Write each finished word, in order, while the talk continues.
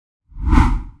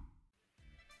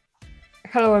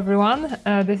Hello, everyone.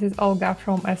 This is Olga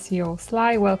from SEO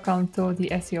Sly. Welcome to the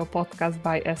SEO podcast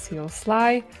by SEO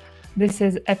Sly. This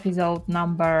is episode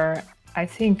number, I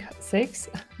think, 6.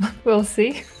 We'll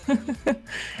see.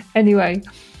 Anyway,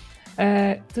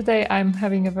 today I'm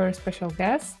having a very special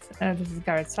guest. This is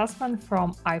Garrett Sussman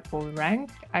from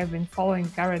iPullRank. I've been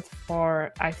following Garrett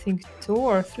for, I think, 2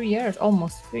 or 3 years,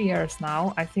 almost 3 years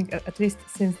now. I think at least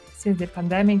since the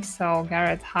pandemic. So,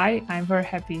 Garrett, hi. I'm very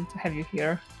happy to have you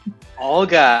here.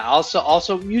 Olga,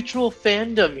 also mutual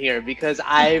fandom here because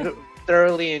I've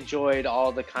thoroughly enjoyed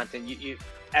all the content you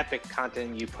epic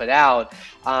content you put out.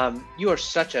 You are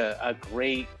such a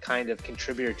great kind of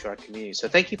contributor to our community. So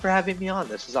thank you for having me on.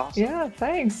 This is awesome. Yeah,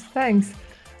 thanks.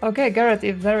 Okay, Garrett,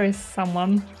 if there is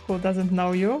someone who doesn't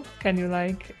know you, can you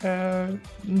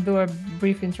do a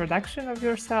brief introduction of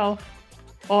yourself?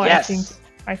 Oh, Yes.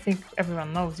 I think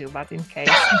everyone knows you, but in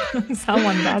case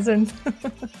someone doesn't.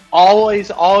 Always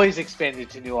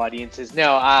expanded to new audiences.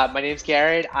 No, my name's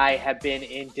Garrett. I have been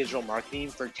in digital marketing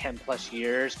for 10 plus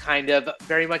years, kind of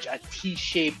very much a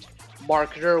T-shaped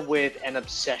marketer with an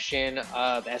obsession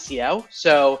of SEO.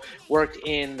 So worked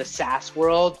in the SaaS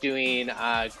world doing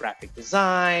graphic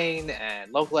design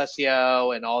and local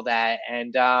SEO and all that.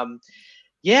 And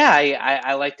yeah,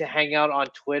 I like to hang out on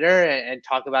Twitter and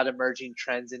talk about emerging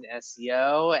trends in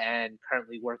SEO, and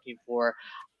currently working for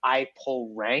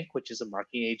iPullRank, which is a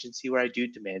marketing agency where I do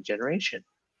demand generation.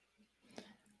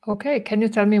 Okay, can you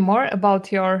tell me more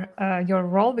about your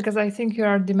role? Because I think you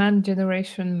are demand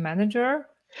generation manager.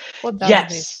 What does Yes.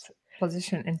 this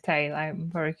position entail? I'm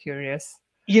very curious.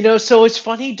 So it's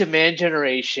funny, demand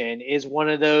generation is one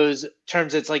of those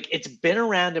terms that's like it's been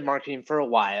around in marketing for a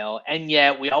while, and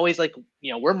yet we always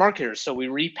we're marketers, so we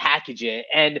repackage it,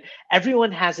 and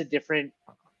everyone has a different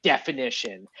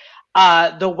definition.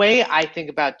 The way I think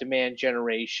about demand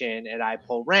generation at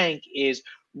iPullRank is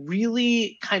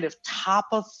really kind of top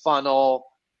of funnel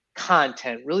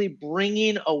content, really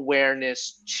bringing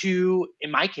awareness to,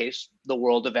 in my case, the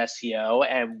world of SEO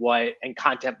and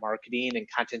content marketing and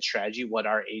content strategy, what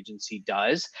our agency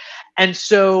does. And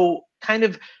so kind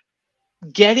of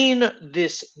getting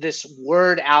this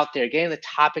word out there, getting the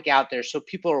topic out there so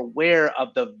people are aware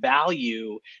of the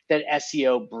value that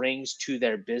SEO brings to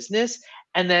their business,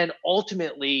 and then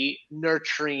ultimately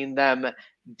nurturing them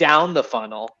down the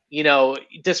funnel.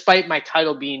 Despite my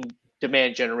title being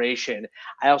demand generation,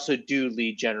 I also do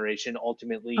lead generation,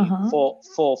 ultimately Uh-huh.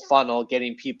 full funnel,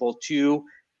 getting people to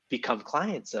become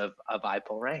clients of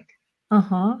iPullRank.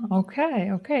 Uh-huh.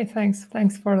 Okay.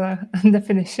 Thanks for the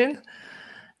definition.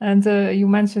 And you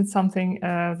mentioned something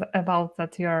about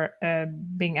that you're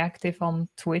being active on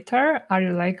Twitter. Are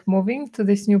you moving to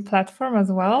this new platform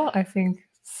as well? I think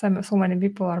so many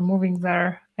people are moving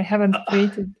there. I haven't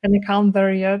created an account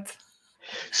there yet.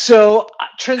 So,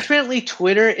 transparently,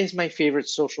 Twitter is my favorite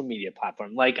social media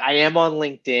platform. Like, I am on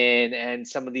LinkedIn and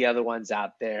some of the other ones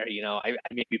out there. I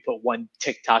maybe put one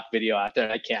TikTok video out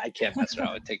there. I can't mess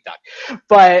around with TikTok.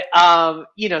 But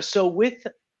so with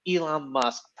Elon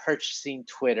Musk purchasing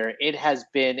Twitter, it has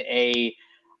been a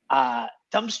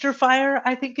dumpster fire,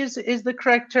 I think is the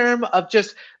correct term, of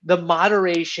just the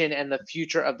moderation and the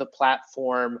future of the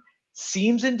platform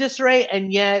seems in disarray.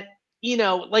 And yet,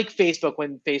 like Facebook,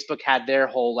 when Facebook had their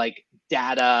whole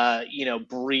data,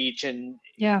 breach and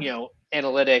Yeah.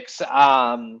 analytics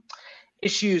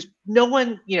issues, no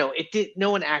one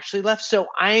actually left. So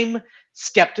I'm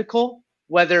skeptical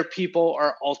whether people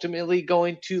are ultimately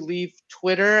going to leave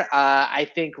Twitter. I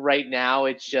think right now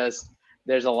it's just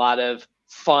there's a lot of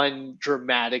fun,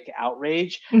 dramatic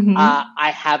outrage. Mm-hmm. I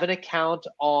have an account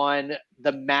on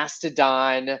the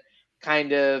Mastodon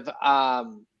kind of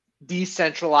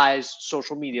decentralized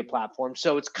social media platform.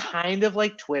 So it's kind of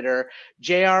like Twitter.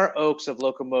 J.R. Oaks of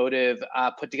Locomotive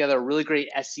put together a really great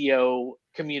SEO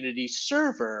community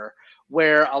server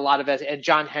where a lot of it, and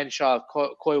John Henshaw of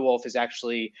Coy Wolf is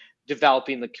actually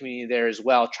developing the community there as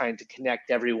well, trying to connect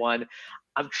everyone.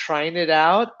 I'm trying it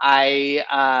out.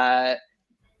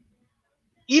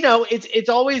 It's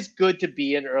always good to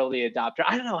be an early adopter.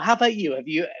 I don't know. How about you?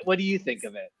 What do you think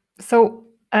of it? So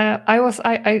I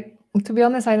to be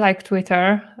honest, I like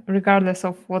Twitter regardless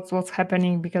of what's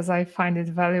happening because I find it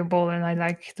valuable and I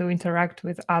like to interact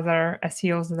with other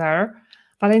SEOs there.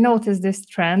 But I noticed this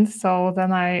trend, so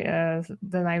then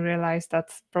I realized that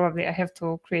probably I have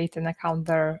to create an account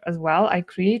there as well. I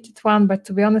created one, but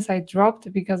to be honest, I dropped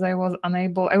because I was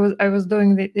unable. I was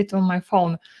doing it on my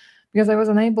phone because I was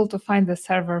unable to find the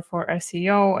server for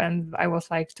SEO and I was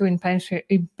too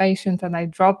impatient and I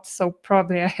dropped. So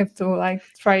probably I have to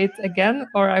try it again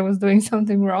or I was doing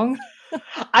something wrong.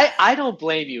 I don't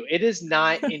blame you. It is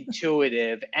not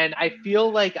intuitive, and I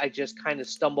feel like I just kind of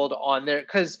stumbled on there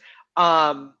because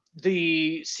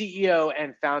the CEO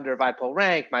and founder of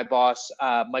iPullRank, my boss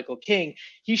Michael King,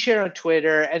 he shared on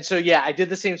Twitter, and so yeah, I did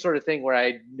the same sort of thing where I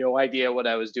had no idea what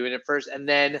I was doing at first, and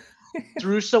then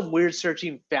through some weird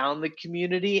searching found the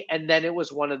community, and then it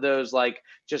was one of those like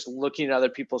just looking at other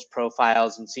people's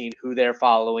profiles and seeing who they're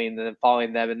following and then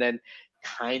following them and then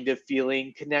kind of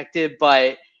feeling connected.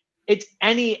 But it's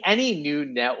any new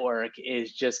network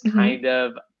is just Mhm. kind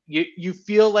of you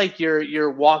feel like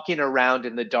you're walking around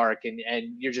in the dark and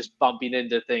you're just bumping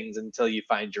into things until you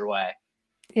find your way.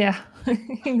 Yeah,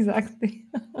 exactly.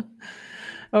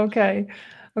 Okay.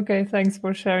 Okay, thanks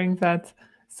for sharing that.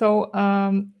 So,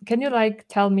 can you like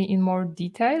tell me in more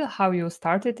detail how you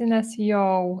started in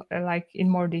SEO, like in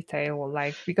more detail,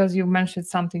 like because you mentioned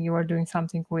something you were doing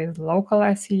something with local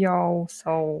SEO,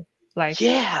 so like,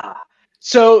 Yeah.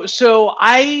 So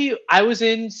I was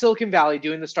in Silicon Valley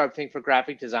doing the startup thing for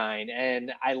graphic design,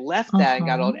 and I left that and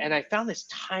got uh-huh, old, and I found this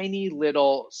tiny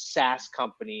little SaaS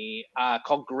company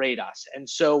called Great Us. And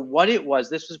so what it was,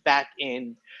 this was back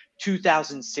in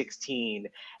 2016,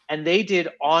 and they did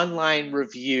online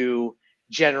review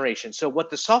generation. So what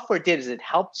the software did is it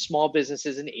helped small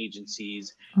businesses and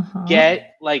agencies uh-huh,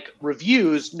 get like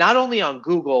reviews not only on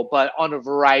Google but on a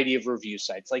variety of review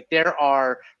sites. Like there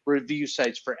are review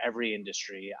sites for every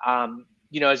industry.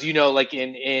 As you know, like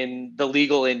in the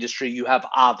legal industry, you have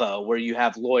Avo where you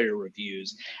have lawyer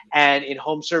reviews, and in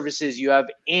home services you have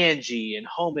Angie and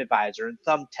Home Advisor and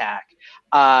Thumbtack.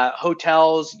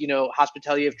 Hotels,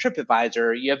 hospitality, you have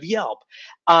TripAdvisor, you have Yelp,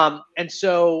 and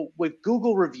so with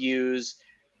Google reviews,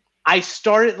 I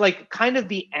started like kind of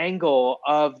the angle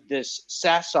of this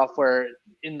SaaS software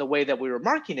in the way that we were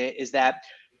marketing it is that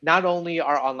not only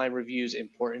are online reviews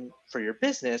important for your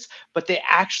business, but they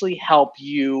actually help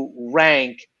you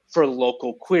rank for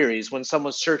local queries. When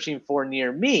someone's searching for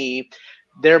near me,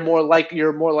 you're more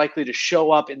likely to show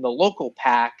up in the local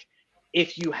pack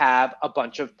if you have a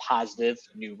bunch of positive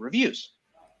new reviews.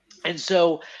 And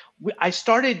so I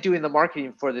started doing the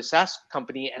marketing for the SaaS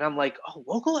company, and I'm like, oh,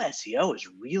 local SEO is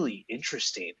really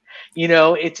interesting.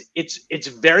 It's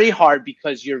very hard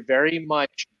because you're very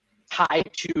much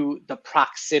tied to the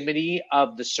proximity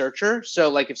of the searcher. So,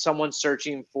 like, if someone's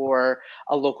searching for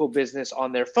a local business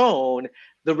on their phone,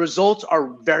 the results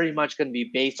are very much going to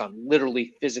be based on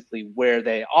literally physically where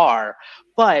they are.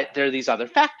 But there are these other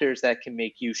factors that can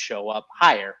make you show up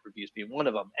higher, reviews being one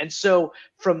of them. And so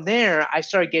from there, I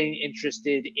started getting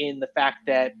interested in the fact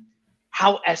that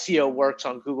how SEO works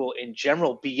on Google in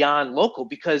general beyond local,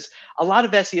 because a lot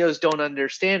of SEOs don't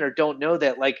understand or don't know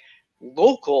that like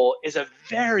local is a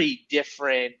very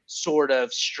different sort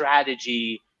of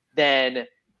strategy than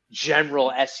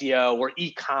general SEO or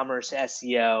e-commerce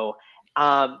SEO.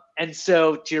 And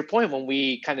so to your point, when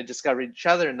we kind of discovered each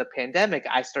other in the pandemic,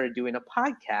 I started doing a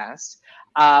podcast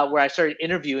where I started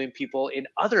interviewing people in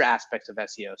other aspects of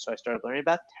SEO. So I started learning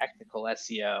about technical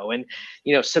SEO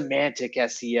and semantic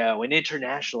SEO and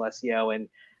international SEO, and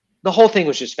the whole thing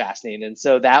was just fascinating. And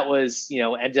so that was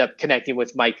ended up connecting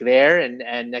with Mike there,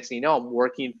 and next thing you know, I'm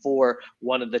working for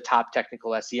one of the top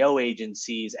technical SEO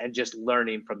agencies and just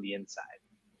learning from the inside.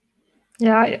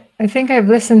 yeah, I think I've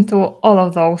listened to all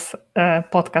of those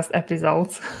podcast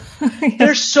episodes. Yeah.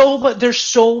 There's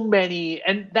so many,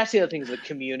 and that's the other thing is the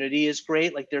community is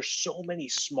great. Like there's so many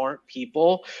smart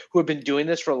people who have been doing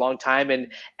this for a long time,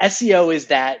 and SEO is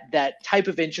that type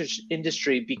of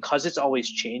industry because it's always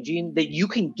changing that you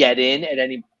can get in at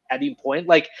any point.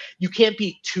 Like you can't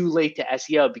be too late to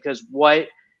SEO because what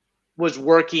was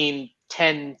working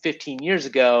 10, 15 years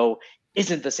ago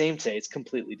isn't the same today. It's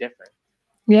completely different.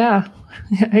 Yeah,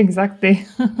 exactly.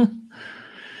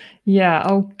 Yeah,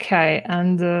 okay.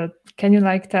 And can you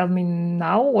like tell me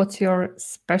now what's your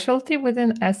specialty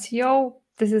within SEO?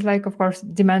 This is like, of course,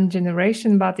 demand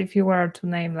generation, but if you were to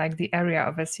name like the area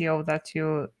of SEO that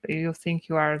you think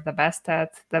you are the best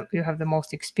at, that you have the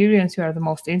most experience, you are the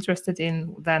most interested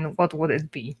in, then what would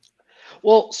it be?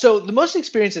 Well, so the most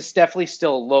experience is definitely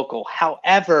still local.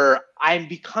 However, I'm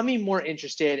becoming more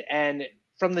interested, and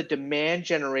from the demand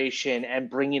generation and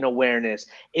bringing awareness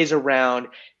is around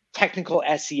technical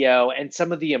SEO and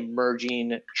some of the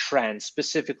emerging trends,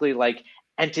 specifically like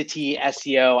entity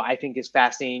SEO. I think is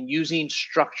fascinating using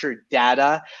structured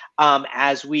data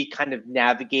as we kind of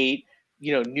navigate,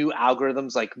 new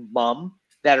algorithms like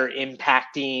that are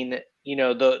impacting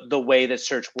the way that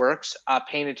search works,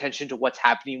 paying attention to what's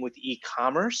happening with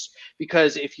e-commerce,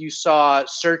 because if you saw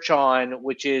search on,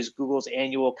 which is Google's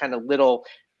annual kind of little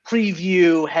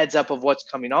preview heads up of what's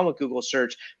coming on with Google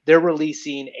search, they're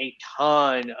releasing a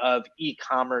ton of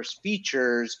e-commerce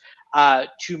features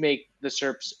to make the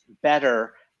SERPs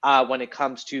better when it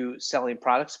comes to selling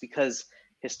products, because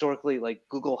historically, like,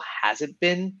 Google hasn't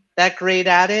been that great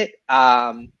at it.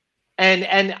 And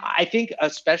I think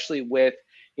especially with,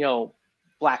 you know,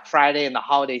 Black Friday and the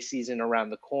holiday season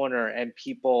around the corner, and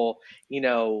people, you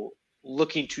know,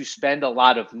 looking to spend a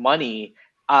lot of money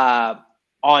uh,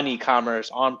 on e-commerce,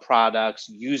 on products,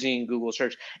 using Google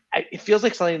search, it feels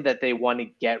like something that they want to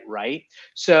get right.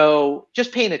 So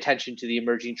just paying attention to the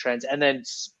emerging trends, and then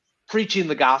preaching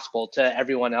the gospel to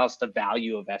everyone else, the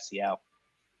value of SEO.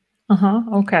 Uh-huh.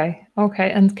 Okay.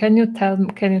 Okay. And can you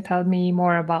tell me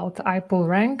more about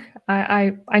iPullRank?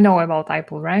 I know about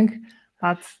iPullRank,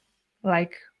 but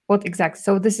like what exactly?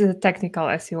 So this is a technical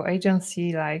SEO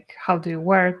agency. Like how do you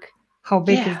work? How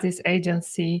big is Yeah. this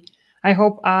agency? I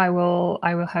hope I will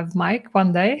have Mike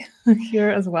one day here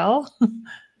as well.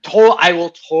 I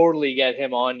will totally get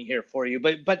him on here for you.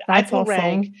 But That's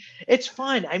iPullRank, awesome. it's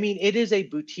fun. I mean, it is a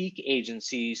boutique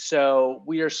agency, so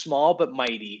we are small but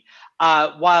mighty.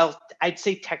 While I'd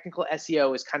say technical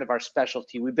SEO is kind of our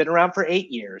specialty, we've been around for 8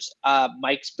 years.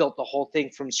 Mike's built the whole thing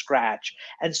from scratch,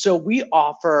 and so we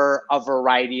offer a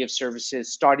variety of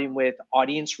services, starting with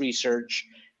audience research,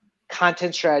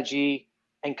 content strategy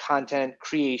and content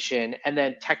creation, and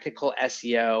then technical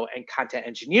SEO and content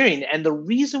engineering. And the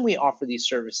reason we offer these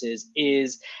services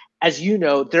is, as you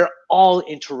know, they're all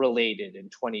interrelated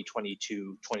in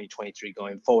 2022, 2023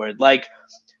 going forward. Like,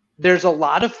 there's a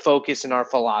lot of focus in our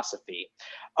philosophy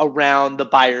around the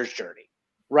buyer's journey,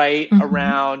 right? Mhm.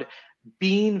 Around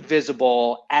being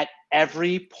visible at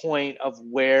every point of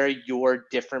where your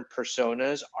different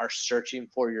personas are searching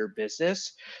for your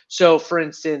business. So, for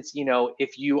instance, you know,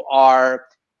 if you are,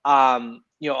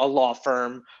 you know, a law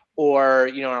firm, or,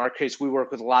 you know, in our case, we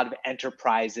work with a lot of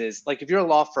enterprises. Like, if you're a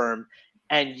law firm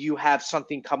and you have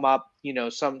something come up, you know,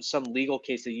 some legal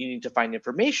case that you need to find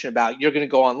information about, you're going to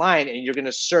go online and you're going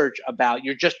to search about,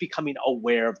 you're just becoming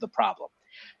aware of the problem.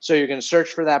 So you're going to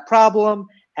search for that problem,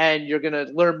 and you're going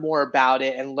to learn more about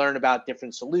it and learn about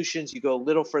different solutions. You go a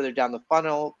little further down the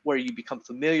funnel where you become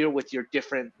familiar with your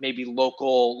different, maybe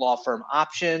local law firm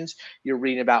options. You're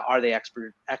reading about, are they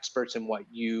experts in what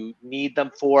you need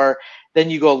them for? Then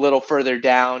you go a little further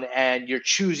down and you're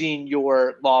choosing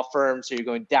your law firm. So you're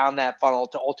going down that funnel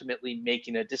to ultimately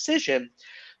making a decision.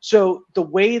 So the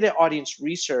way that audience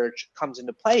research comes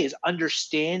into play is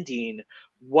understanding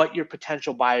what your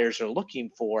potential buyers are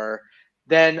looking for,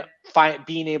 then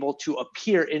being able to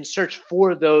appear in search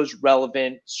for those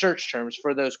relevant search terms,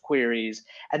 for those queries.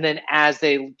 And then as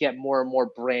they get more and more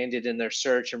branded in their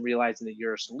search and realizing that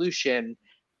you're a solution,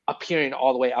 appearing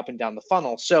all the way up and down the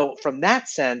funnel. So from that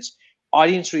sense,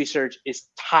 audience research is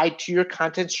tied to your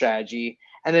content strategy.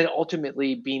 And then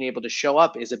ultimately being able to show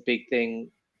up is a big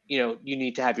thing. You know, you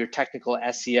need to have your technical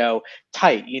SEO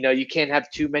tight. You know, you can't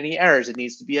have too many errors. It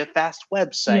needs to be a fast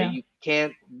website. Yeah. You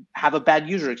can't have a bad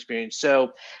user experience.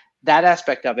 So that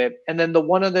aspect of it. And then the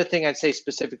one other thing I'd say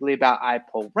specifically about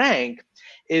iPullRank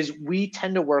is we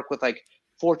tend to work with like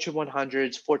Fortune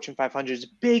 100s, Fortune 500s,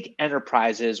 big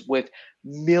enterprises with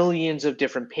millions of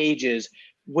different pages,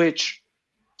 which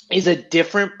is a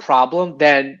different problem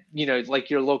than, you know, like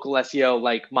your local SEO,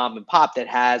 like mom and pop, that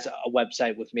has a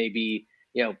website with maybe,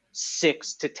 you know,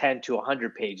 6 to 10 to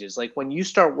 100 pages. Like, when you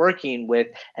start working with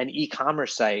an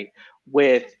e-commerce site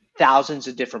with thousands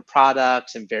of different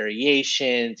products and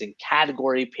variations and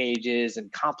category pages and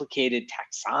complicated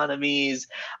taxonomies,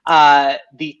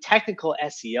 the technical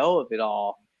SEO of it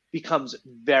all becomes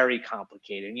very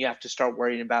complicated, and you have to start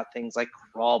worrying about things like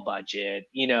crawl budget,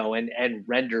 you know, and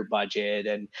render budget,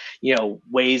 and, you know,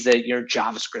 ways that your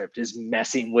JavaScript is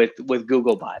messing with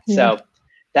Googlebot. Yeah. So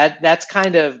that's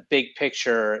kind of big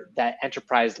picture. That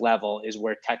enterprise level is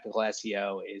where technical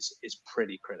SEO is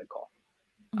pretty critical.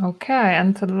 Okay.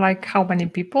 And like how many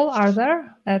people are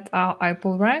there at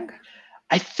iPullRank?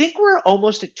 I think we're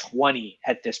almost at 20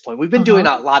 at this point. We've been doing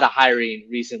a Uh-huh. lot of hiring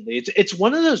recently. It's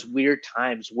one of those weird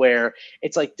times where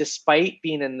it's like, despite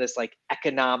being in this like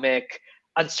economic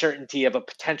uncertainty of a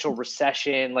potential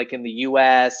recession, like in the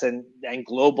US and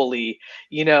globally,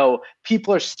 you know,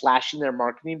 people are slashing their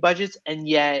marketing budgets, and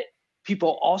yet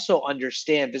people also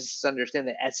understand, businesses understand,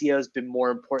 that SEO has been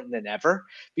more important than ever,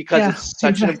 because Yeah, it's such an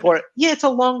exactly. important, yeah, it's a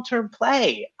long-term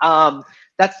play.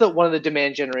 That's the one of the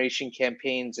demand generation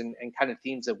campaigns and kind of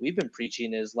themes that we've been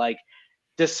preaching, is like,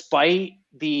 despite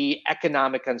the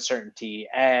economic uncertainty,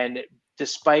 and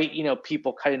despite, you know,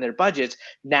 people cutting their budgets,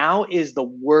 now is the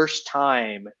worst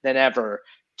time than ever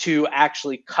to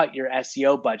actually cut your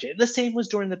SEO budget. The same was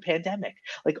during the pandemic.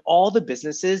 Like all the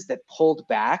businesses that pulled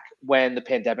back when the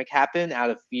pandemic happened out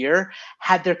of fear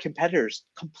had their competitors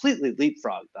completely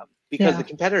leapfrog them because the Yeah.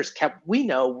 competitors kept, we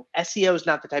know SEO is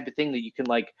not the type of thing that you can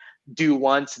like do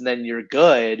once and then you're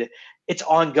good. It's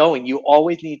ongoing. You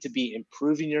always need to be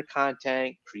improving your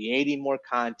content, creating more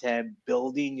content,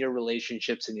 building your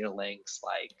relationships and your links.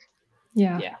 Like,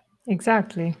 Yeah. yeah.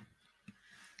 Exactly.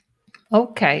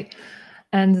 Okay.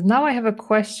 And now I have a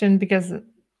question because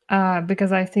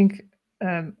I think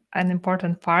an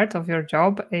important part of your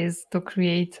job is to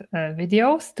create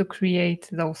videos, to create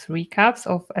those recaps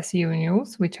of SEO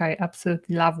news, which I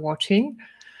absolutely love watching.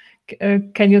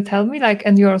 Can you tell me, like,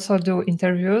 and you also do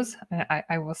interviews?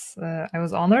 I was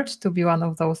honored to be one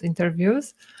of those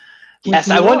interviews with Yes,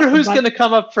 I you, wonder who's but going to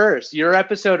come up first, your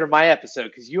episode or my episode,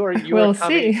 because you are we'll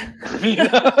coming see. coming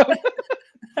up.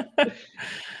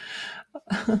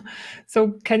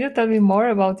 So can you tell me more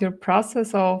about your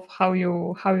process of how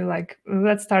you like,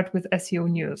 let's start with SEO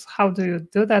news. How do you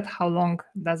do that? How long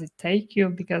does it take you?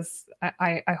 Because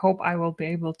I hope I will be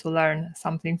able to learn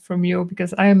something from you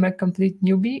because I am a complete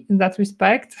newbie in that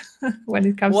respect when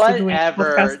it comes to doing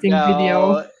Whatever. podcasting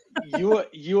video. No,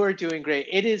 you are doing great.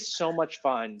 It is so much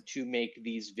fun to make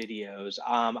these videos.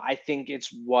 I think it's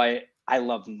what I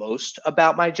love most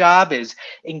about my job is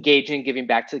engaging, giving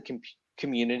back to the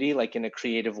community, like in a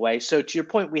creative way. So to your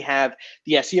point, we have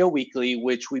the SEO Weekly,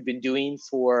 which we've been doing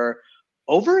for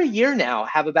over a year now.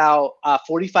 Have about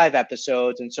 45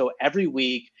 episodes, and so every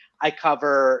week I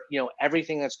cover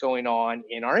everything that's going on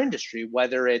in our industry,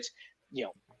 whether it's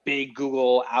big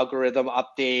Google algorithm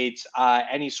updates,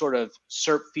 any sort of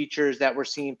SERP features that we're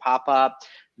seeing pop up,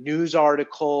 news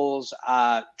articles,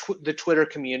 the Twitter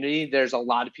community. There's a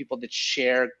lot of people that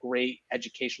share great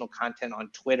educational content on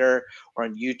Twitter or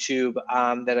on YouTube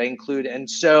that I include. And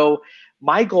so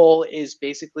my goal is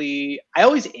basically, I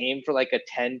always aim for like a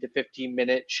 10 to 15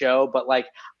 minute show, but like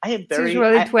I am It's very,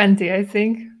 usually 20, I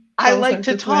think, I closer like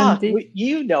to to talk. 20.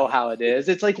 You know how it is.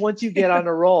 It's like once you get on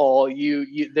a roll,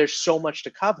 you there's so much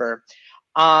to cover.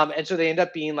 And so they end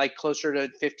up being like closer to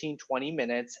 15, 20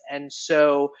 minutes. And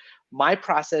so my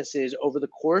process is over the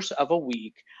course of a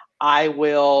week, I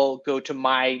will go to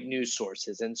my news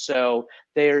sources. And so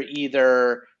they're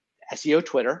either SEO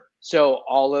Twitter. So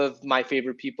all of my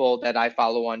favorite people that I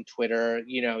follow on Twitter,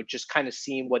 just kind of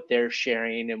seeing what they're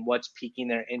sharing and what's piquing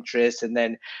their interest, and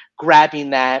then grabbing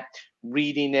that,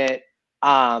 reading it.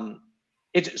 Um,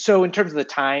 it's so in terms of the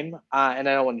time, and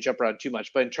I don't want to jump around too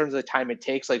much, but in terms of the time it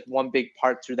takes, like one big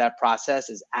part through that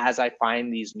process is as I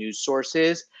find these news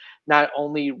sources, not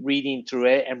only reading through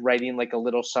it and writing like a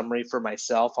little summary for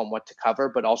myself on what to cover,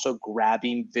 but also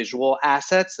grabbing visual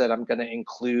assets that I'm going to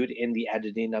include in the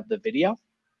editing of the video.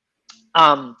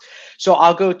 Um, so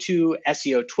I'll go to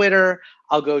SEO Twitter.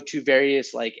 I'll go to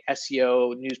various like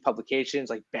SEO news publications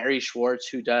like Barry Schwartz,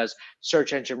 who does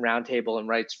Search Engine Roundtable and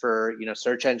writes for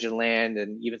Search Engine Land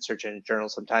and even Search Engine Journal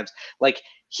sometimes. Like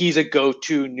he's a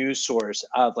go-to news source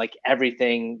of like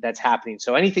everything that's happening.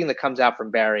 So anything that comes out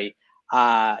from Barry,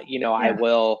 Yeah.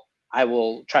 I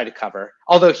will try to cover.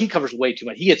 Although he covers way too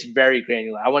much, he gets very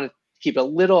granular. I want to keep it a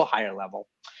little higher level.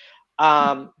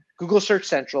 Google Search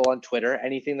Central on Twitter,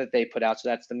 anything that they put out. So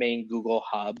that's the main Google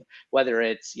hub, whether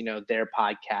it's, their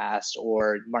podcast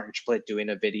or Martin Splitt doing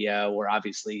a video or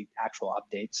obviously actual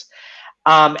updates.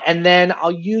 And then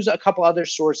I'll use a couple other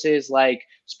sources like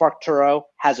SparkToro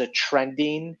has a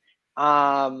trending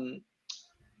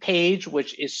page,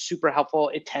 which is super helpful.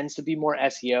 It tends to be more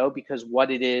SEO because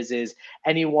what it is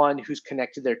anyone who's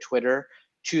connected their Twitter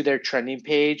to their trending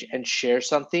page and share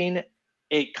something,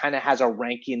 it kind of has a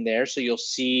ranking there. So you'll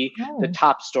see the Oh,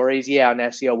 top stories, on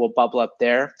SEO will bubble up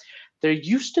there. There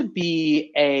used to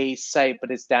be a site,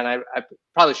 but it's down. I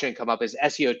probably shouldn't come up as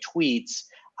SEO Tweets.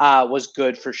 Was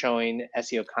good for showing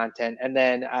SEO content. And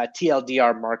then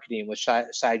TLDR Marketing with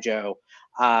Joe,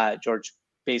 George,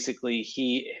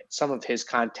 basically some of his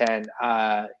content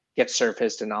gets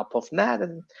surfaced and I'll pull from that,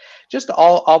 and just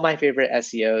all my favorite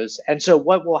SEOs. And so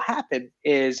what will happen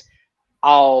is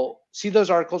I'll see those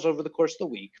articles over the course of the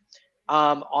week.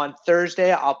 On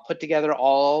Thursday, I'll put together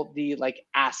all the like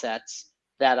assets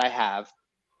that I have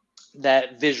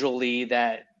that visually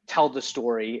that tell the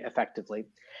story effectively.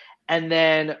 And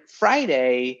then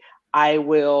Friday, I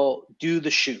will do the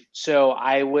shoot. So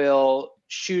I will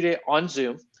shoot it on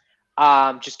Zoom.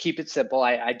 Just keep it simple.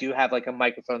 I do have like a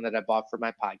microphone that I bought for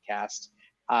my podcast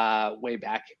way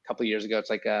back a couple years ago. It's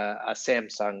like a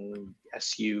Samsung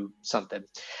SU something.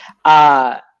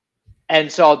 Uh, and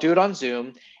so I'll do it on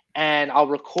Zoom. and I'll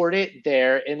record it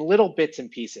there in little bits and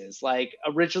pieces. Like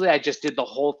originally I just did the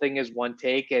whole thing as one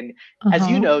take, and as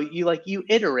you Uh-huh. know, you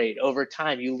iterate over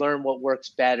time. You learn what works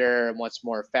better and what's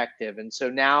more effective. And so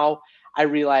now I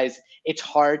realize it's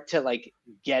hard to like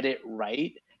get it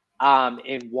right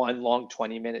in one long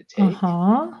 20-minute take.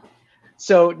 Uh-huh.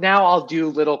 So now I'll do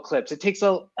little clips. It takes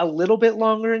a little bit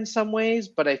longer in some ways,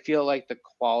 but I feel like the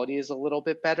quality is a little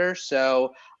bit better.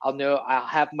 So I'll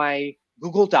have my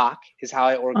Google Doc is how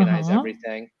I organize Uh-huh.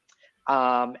 everything.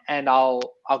 And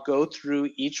I'll go through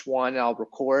each one and I'll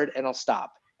record and I'll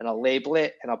stop and I'll label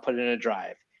it and I'll put it in a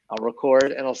drive. I'll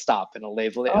record and I'll stop and I'll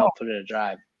label it and Oh, I'll put it in a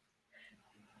drive.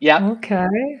 Yep,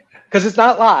 okay. because it's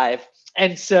not live.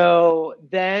 And so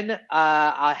then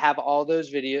I have all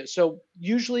those videos. So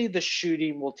usually the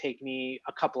shooting will take me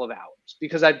a couple of hours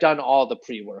because I've done all the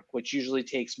pre work, which usually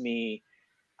takes me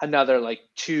another like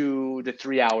 2 to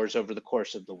 3 hours over the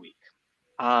course of the week.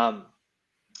 Um,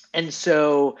 and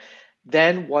so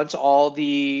then once all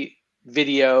the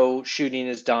video shooting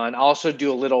is done, I'll also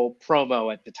do a little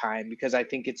promo at the time because I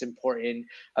think it's important.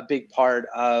 A big part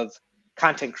of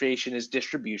content creation is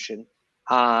distribution.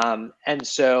 And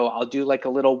so I'll do like a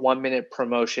little 1 minute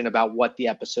promotion about what the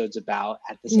episode's about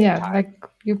at the same Yeah, time. like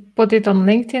you put it on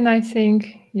LinkedIn, I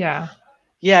think. Yeah.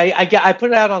 Yeah, I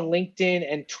put it out on LinkedIn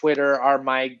and Twitter are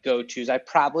my go-tos. I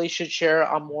probably should share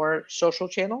on more social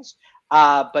channels,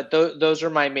 but those are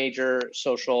my major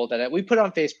social we put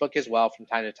on Facebook as well from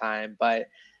time to time. But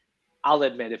I'll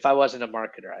admit, if I wasn't a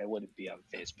marketer, I wouldn't be on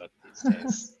Facebook these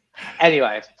days.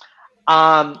 Anyway,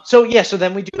 so yeah, so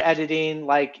then we do editing.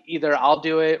 Like either I'll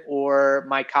do it or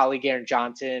my colleague Aaron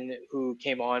Johnson, who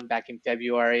came on back in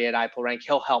February at iPullRank,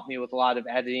 he'll help me with a lot of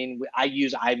editing. I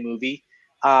use iMovie.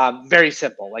 Very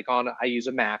simple. Like I use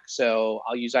a Mac, so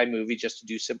I'll use iMovie just to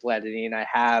do simple editing. I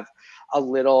have a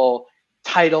little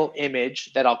title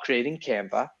image that I'll create in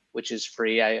Canva, which is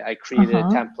free. I created a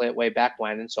Uh-huh. template way back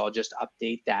when, and so I'll just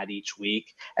update that each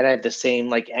week. And I have the same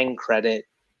like end credit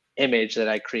image that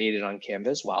I created on Canva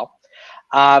as well.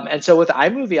 And so with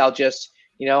iMovie, I'll just,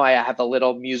 I have a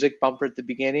little music bumper at the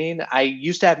beginning. I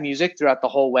used to have music throughout the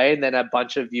whole way, and then a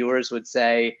bunch of viewers would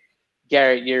say,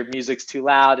 Garrett, your music's too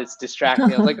loud, it's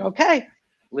distracting. I was like, okay,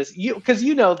 listen, because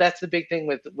that's the big thing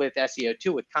with SEO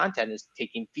too, with content is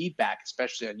taking feedback,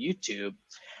 especially on YouTube.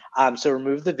 So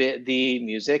remove the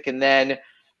music, and then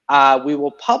we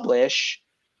will publish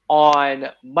on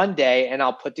Monday, and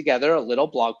I'll put together a little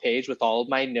blog page with all of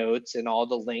my notes and all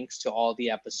the links to all the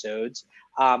episodes.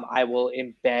 I will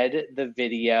embed the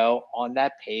video on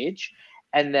that page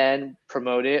and then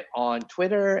promote it on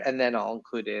Twitter, and then I'll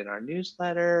include it in our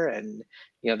newsletter. And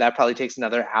that probably takes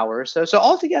another hour or so. So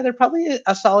altogether, probably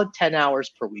a solid 10 hours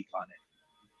per week on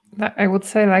it. I would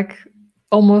say like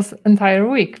almost entire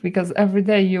week because every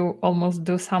day you almost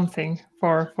do something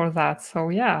for that. So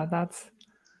yeah,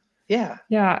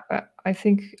 Yeah. I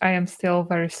think I am still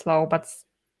very slow, but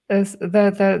as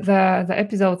the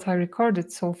episodes I recorded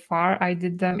so far, I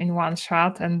did them in one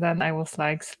shot, and then I was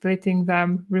like splitting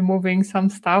them, removing some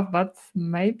stuff. But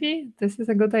maybe this is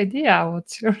a good idea.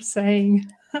 What you're saying?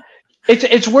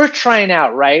 It's worth trying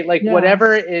out, right? Like Yeah,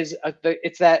 whatever is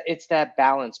it's that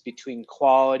balance between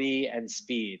quality and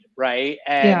speed, right?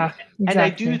 And yeah, and I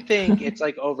do exactly. think it's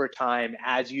like over time,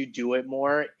 as you do it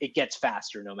more, it gets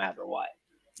faster no matter what.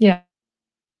 Yeah.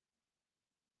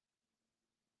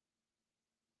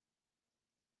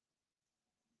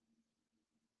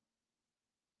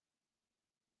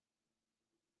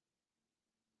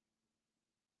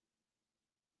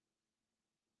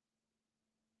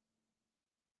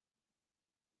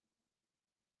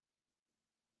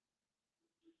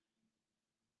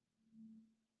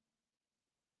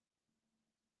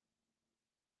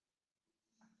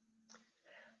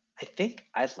 I think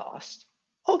I lost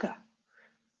Olga.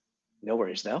 No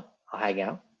worries though. I'll hang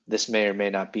out. This may or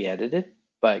may not be edited,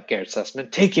 but Garrett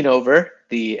Sussman taking over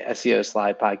the SEO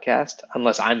Slide podcast,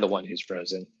 unless I'm the one who's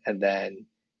frozen, and then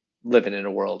living in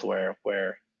a world where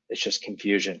it's just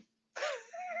confusion.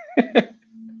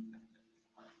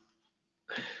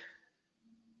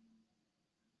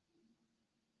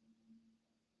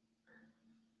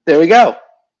 There we go.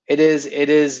 It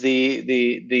is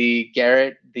the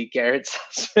Garrett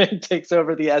Sussman takes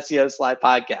over the SEO Slide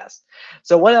podcast.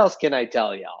 So what else can I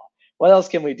tell y'all? What else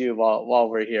can we do while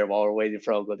we're here, while we're waiting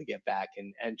for Olga to get back,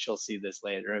 and she'll see this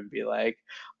later and be like,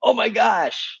 oh my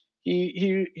gosh,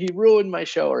 he ruined my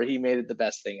show, or he made it the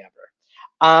best thing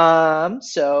ever.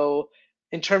 So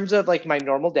in terms of like my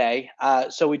normal day,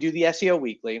 so we do the SEO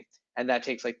weekly, and that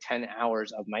takes like 10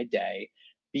 hours of my day.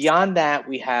 Beyond that,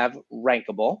 we have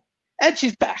Rankable, and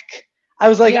she's back. I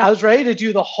was like, Yeah. I was ready to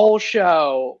do the whole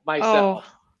show Oh, myself.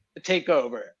 take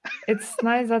over. It's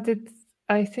nice that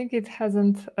I think it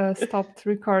hasn't stopped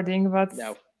recording, but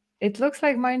No. it looks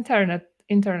like my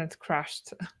internet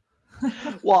crashed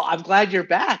Well, I'm glad you're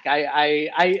back. I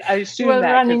assume while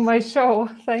that running because my show.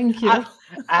 Thank I, you.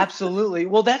 absolutely.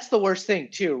 Well, that's the worst thing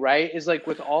too, right? Is like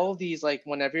with all of these, like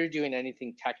whenever you're doing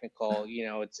anything technical,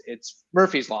 it's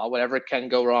Murphy's law. Whatever can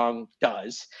go wrong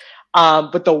does.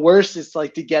 But the worst is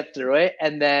like to get through it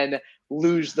and then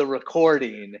lose the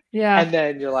recording, Yeah. and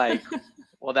then you're like,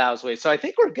 well, that was waste. So I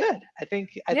think we're good. I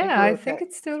think Yeah, we're I okay. think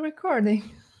it's still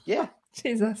recording. Yeah.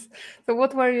 Jesus. So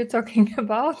what were you talking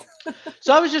about?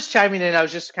 So I was just chiming in. I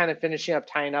was just kind of finishing up,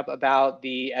 tying up about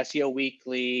the SEO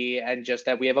Weekly and just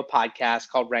that we have a podcast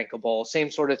called Rankable. Same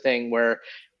sort of thing where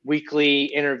weekly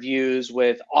interviews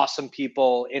with awesome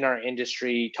people in our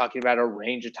industry talking about a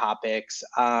range of topics.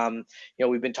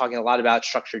 We've been talking a lot about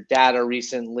structured data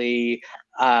recently.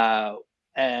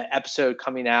 Episode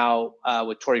coming out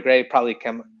with Tori Gray probably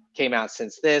came out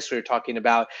since this. We were talking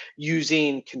about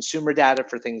using consumer data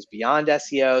for things beyond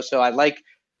SEO. So I like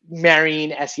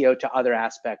marrying SEO to other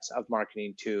aspects of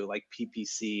marketing too, like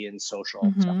PPC and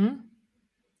social stuff.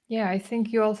 Yeah, I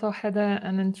think you also had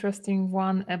an interesting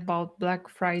one about Black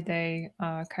Friday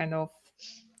kind of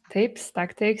tips,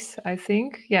 tactics, I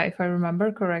think. Yeah, if I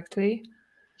remember correctly.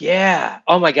 Yeah.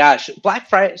 Oh my gosh. Black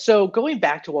Friday. So going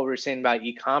back to what we were saying about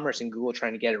e-commerce and Google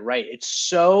trying to get it right, it's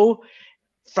so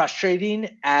frustrating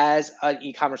as an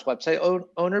e-commerce website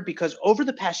owner because over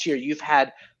the past year you've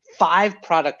had 5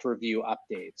 product review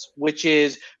updates, which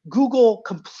is Google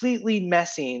completely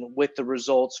messing with the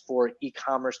results for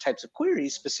e-commerce types of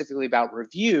queries, specifically about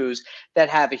reviews that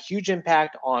have a huge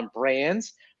impact on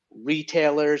brands,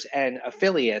 retailers, and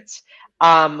affiliates.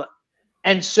 Um,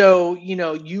 and so,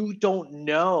 you don't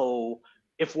know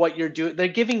if what you're doing, they're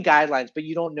giving guidelines, but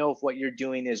you don't know if what you're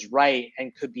doing is right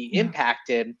and could be Yeah.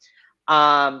 impacted.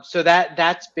 So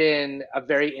that's been a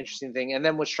very interesting thing. And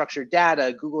then with structured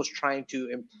data, Google's trying to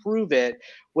improve it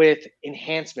with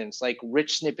enhancements like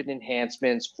rich snippet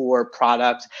enhancements for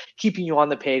products, keeping you on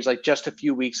the page. Like just a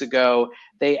few weeks ago,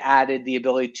 they added the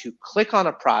ability to click on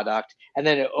a product and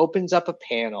then it opens up a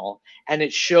panel and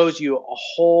it shows you a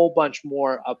whole bunch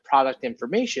more of product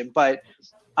information. But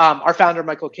our founder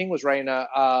Michael King was writing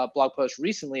a blog post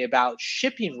recently about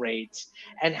shipping rates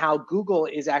and how Google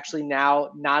is actually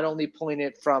now not only pulling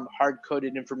it from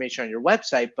hard-coded information on your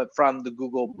website, but from the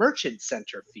Google Merchant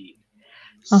Center feed.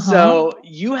 Uh-huh. So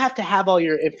you have to have all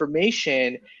your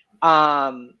information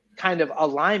kind of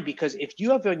aligned, because if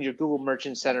you have on your Google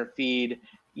Merchant Center feed,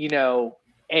 you know,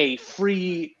 a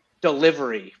free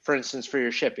delivery, for instance, for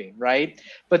your shipping, right?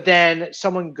 But then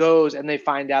someone goes and they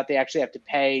find out they actually have to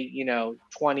pay, $20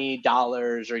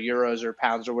 or euros or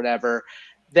pounds or whatever,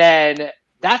 then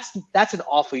that's an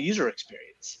awful user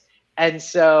experience. And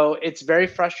so it's very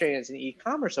frustrating as an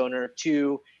e-commerce owner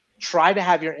to try to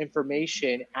have your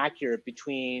information accurate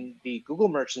between the Google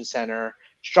Merchant Center,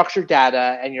 structured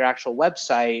data, and your actual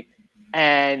website,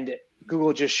 and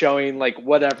Google just showing like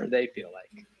whatever they feel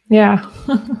like. Yeah.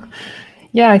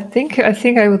 Yeah, I think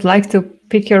I would like to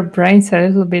pick your brains a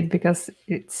little bit because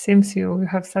it seems you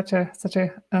have such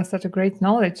a great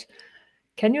knowledge.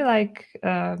 Can you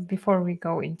before we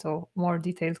go into more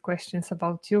detailed questions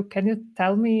about you, can you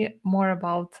tell me more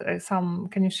about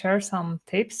can you share some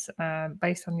tips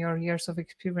based on your years of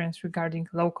experience regarding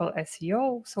local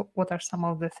SEO? So what are some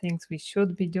of the things we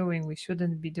should be doing, we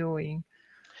shouldn't be doing?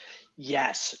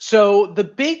 Yes. So the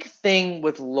big thing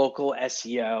with local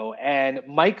SEO, and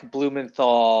Mike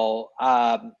Blumenthal,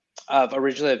 of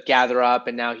originally of Gather Up,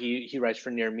 and now he writes for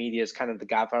Near Media, is kind of the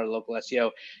godfather of local SEO,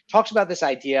 talks about this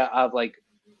idea of like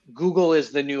Google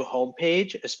is the new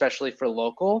homepage, especially for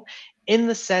local, in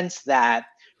the sense that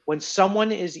when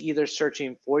someone is either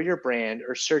searching for your brand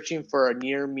or searching for a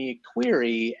near me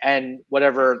query and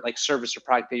whatever like service or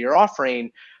product that you're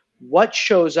offering, what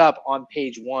shows up on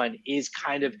page one is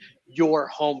kind of your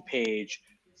homepage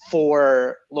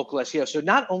for local SEO. So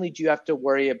not only do you have to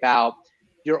worry about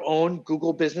your own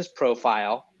Google business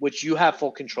profile, which you have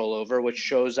full control over, which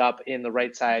shows up in the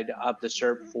right side of the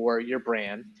SERP for your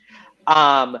brand,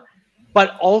 um,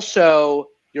 but also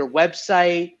your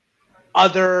website,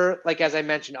 other, like as I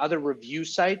mentioned, other review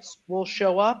sites will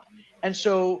show up. And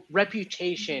so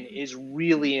reputation is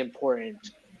really important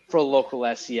for local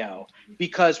SEO,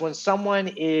 because when someone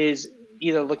is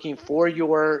either looking for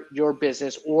your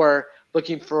business or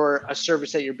looking for a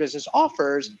service that your business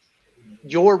offers,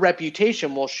 your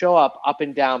reputation will show up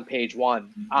and down page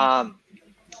one. And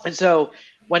so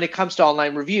when it comes to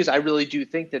online reviews, I really do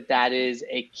think that that is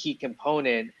a key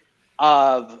component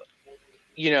of,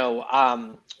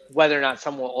 whether or not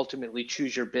someone will ultimately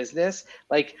choose your business.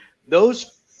 Like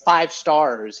those 5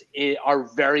 stars are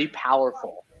very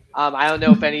powerful. I don't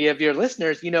know if any of your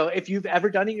listeners, if you've ever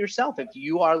done it yourself, if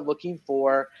you are looking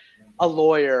for a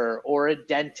lawyer or a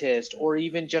dentist or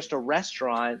even just a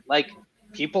restaurant, like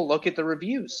people look at the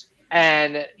reviews.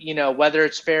 And, whether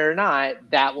it's fair or not,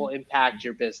 that will impact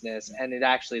your business. And it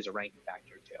actually is a ranking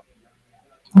factor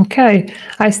too. Okay,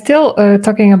 I still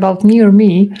talking about near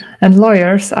me and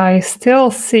lawyers. I still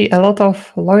see a lot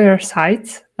of lawyer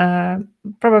sites,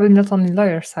 probably not only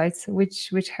lawyer sites,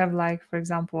 which have like, for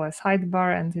example, a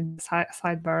sidebar, and in the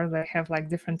sidebar they have like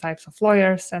different types of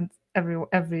lawyers, and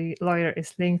every lawyer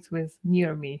is linked with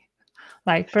near me,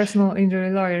 like personal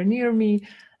injury lawyer near me,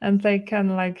 and they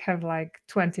can like have like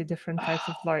 20 different types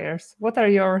of lawyers. What are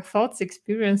your thoughts,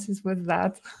 experiences with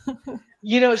that?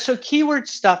 So keyword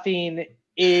stuffing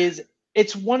is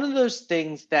it's one of those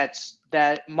things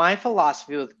that my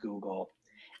philosophy with Google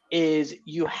is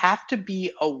you have to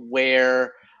be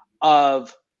aware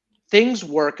of things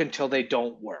work until they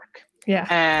don't work. Yeah.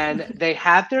 And they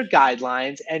have their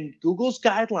guidelines, and Google's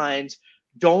guidelines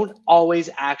don't always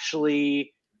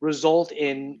actually result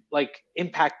in like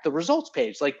impact the results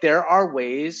page. Like there are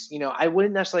ways, I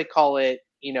wouldn't necessarily call it,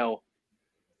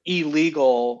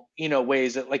 illegal,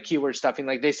 ways that like keyword stuffing,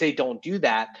 like they say don't do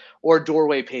that, or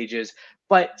doorway pages.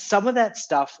 But some of that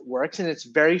stuff works, and it's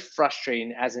very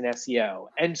frustrating as an SEO.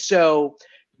 And so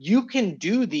you can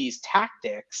do these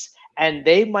tactics and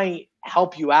they might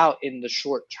help you out in the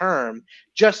short term.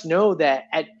 Just know that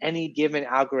at any given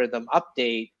algorithm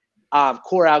update,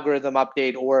 core algorithm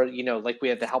update, or like we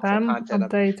have the helpful Spam content of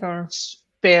update or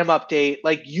spam update,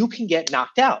 like you can get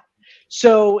knocked out.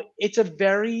 So it's a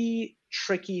very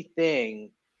tricky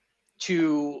thing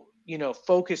to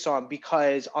focus on,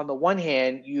 because on the one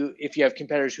hand, if you have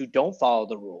competitors who don't follow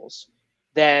the rules,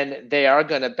 then they are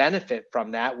going to benefit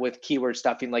from that with keyword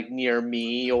stuffing like near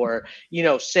me, or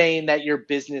saying that your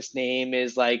business name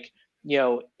is like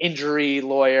injury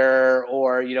lawyer,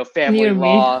 or family near me.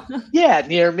 law. Yeah,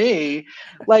 near me.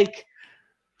 Like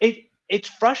it's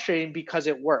frustrating because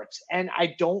it works. And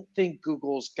I don't think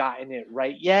Google's gotten it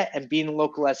right yet. And being a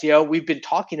local SEO, we've been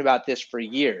talking about this for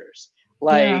years. Yeah.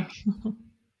 Like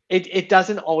it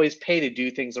doesn't always pay to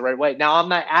do things the right way. Now, I'm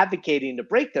not advocating to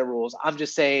break their rules. I'm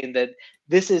just saying that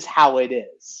this is how it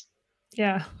is.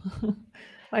 Yeah.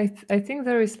 I think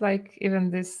there is like even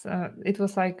this it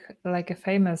was like a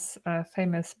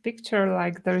famous picture,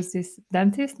 like there's this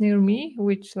dentist near me,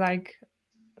 which like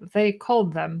they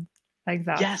called them like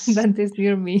that. Yes. Dentist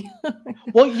near me.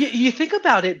 Well, you think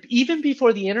about it, even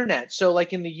before the internet. So,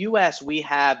 like in the US, we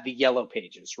have the yellow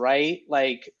pages, right?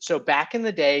 Like, so back in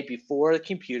the day, before the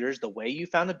computers, the way you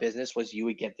found a business was you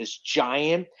would get this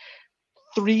giant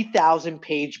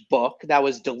 3,000-page book that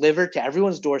was delivered to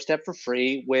everyone's doorstep for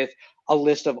free with a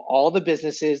list of all the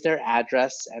businesses, their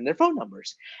address, and their phone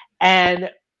numbers. And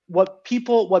what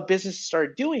businesses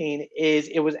started doing is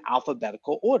it was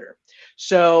alphabetical order.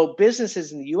 So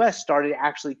businesses in the US started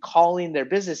actually calling their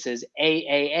businesses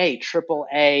AAA, triple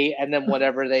A, and then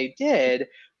whatever they did,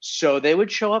 so they would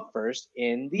show up first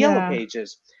in the yellow Yeah.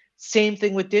 pages. Same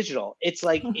thing with digital. It's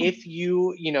like if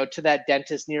to that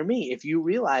dentist near me, if you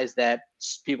realize that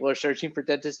people are searching for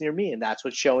dentists near me and that's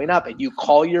what's showing up, and you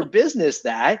call your business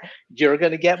that, you're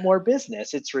going to get more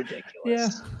business. It's Yeah.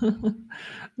 ridiculous.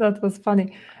 That was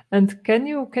funny. And can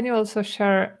you also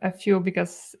share a few,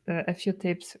 because a few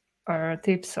tips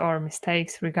or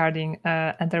mistakes regarding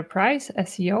enterprise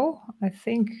SEO? I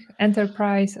think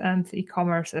enterprise and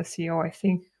e-commerce SEO.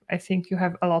 I think you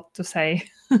have a lot to say.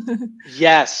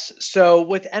 Yes. So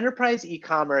with enterprise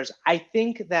e-commerce, I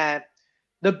think that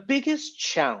the biggest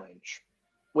challenge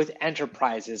with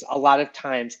enterprises a lot of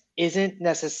times isn't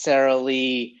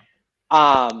necessarily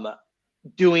um,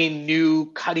 doing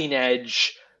new cutting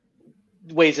edge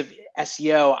ways of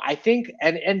SEO. I think,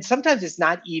 and sometimes it's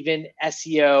not even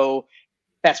SEO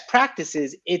best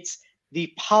practices, it's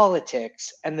the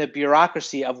politics and the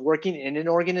bureaucracy of working in an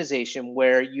organization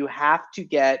where you have to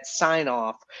get sign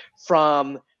off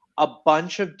from a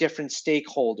bunch of different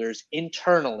stakeholders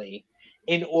internally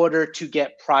in order to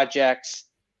get projects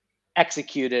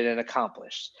executed and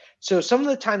accomplished. So some of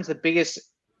the times the biggest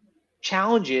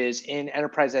challenges in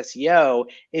enterprise SEO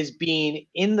is being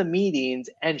in the meetings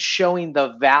and showing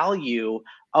the value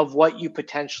of what you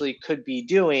potentially could be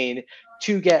doing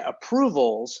to get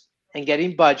approvals and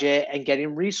getting budget and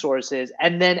getting resources,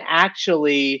 and then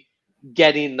actually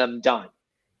getting them done.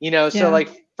 So Yeah.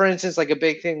 like for instance, like a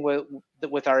big thing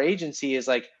with our agency is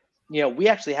like, we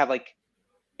actually have like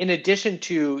in addition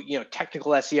to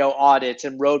technical SEO audits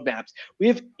and roadmaps, we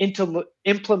have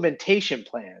implementation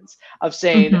plans of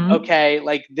saying, Mm-hmm. okay,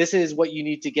 like this is what you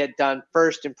need to get done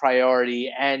first in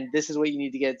priority, and this is what you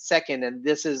need to get second, and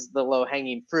this is the low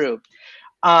hanging fruit.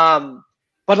 Um,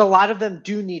 but a lot of them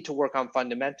do need to work on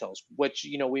fundamentals, which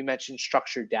we mentioned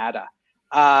structured data.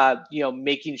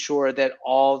 Making sure that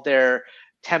all their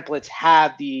templates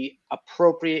have the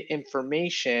appropriate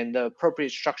information, the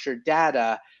appropriate structured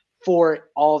data for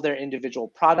all their individual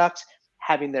products,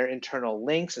 having their internal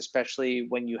links, especially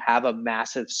when you have a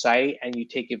massive site and you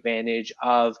take advantage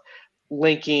of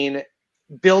linking,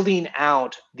 building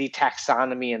out the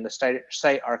taxonomy and the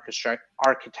site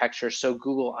architecture so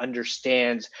Google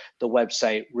understands the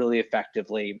website really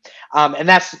effectively. And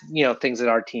that's things that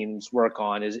our teams work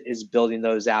on is building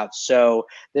those out so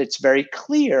that it's very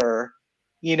clear,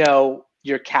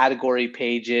 your category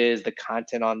pages, the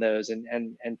content on those,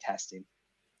 and testing.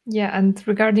 Yeah, and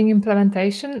regarding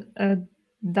implementation,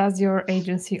 does your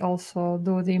agency also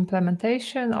do the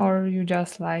implementation, or you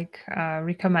just like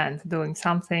recommend doing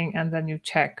something and then you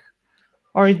check,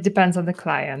 or it depends on the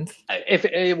client? If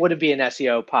it wouldn't be an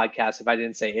SEO podcast if I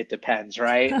didn't say it depends,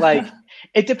 right? Like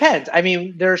it depends. I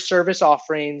mean, there are service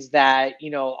offerings that,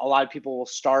 a lot of people will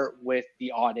start with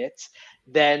the audits,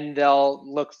 then they'll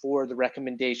look for the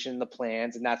recommendation, the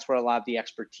plans, and that's where a lot of the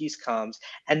expertise comes.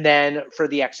 And then for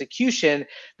the execution,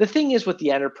 the thing is with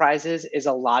the enterprises is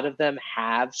a lot of them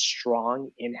have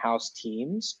strong in-house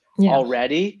teams Yeah,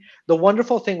 already. The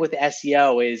wonderful thing with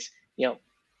SEO is,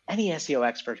 any SEO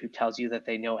expert who tells you that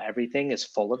they know everything is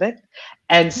full of it.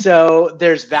 And so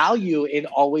there's value in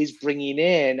always bringing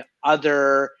in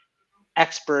other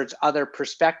experts, other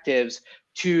perspectives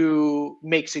to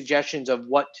make suggestions of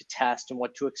what to test and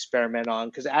what to experiment on.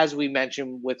 Because as we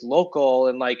mentioned with local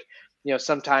and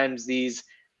sometimes these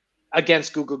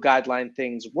against Google guideline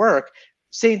things work.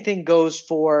 Same thing goes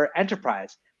for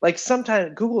enterprise. Like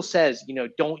sometimes Google says,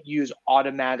 don't use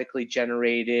automatically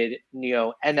generated,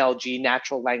 NLG,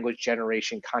 natural language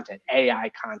generation content, AI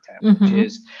content, which mm-hmm.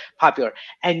 is popular.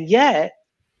 And yet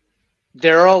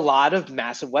there are a lot of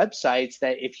massive websites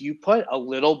that if you put a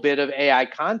little bit of AI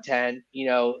content,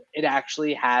 it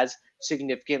actually has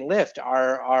significant lift.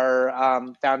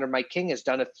 Our founder Mike King has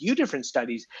done a few different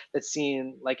studies that's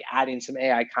seen like adding some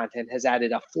AI content has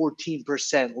added a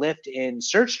 14% lift in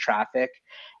search traffic.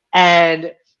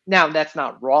 And now that's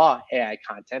not raw AI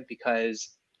content because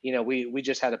we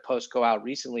just had a post go out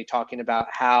recently talking about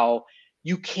how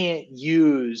you can't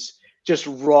use just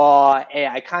raw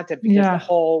AI content because the Yeah,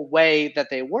 whole way that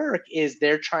they work is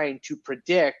they're trying to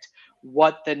predict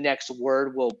what the next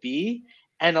word will be.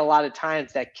 And a lot of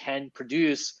times that can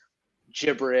produce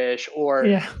gibberish or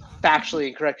yeah, factually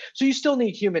incorrect. So you still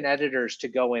need human editors to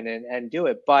go in and do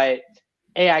it. But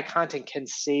AI content can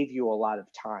save you a lot of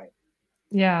time.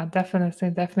 yeah, definitely.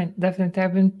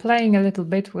 I've been playing a little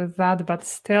bit with that, but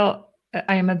still,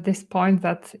 I am at this point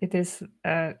that it is.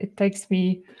 It takes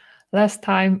me less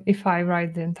time if I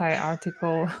write the entire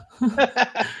article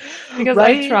because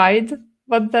I Right? tried,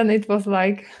 but then it was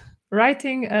like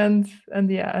writing and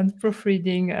yeah, and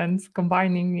proofreading and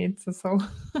combining it. So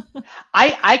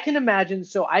I can imagine.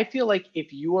 So I feel like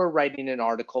if you are writing an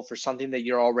article for something that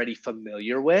you're already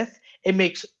familiar with, it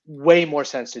makes way more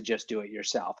sense to just do it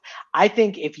yourself. I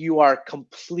think if you are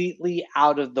completely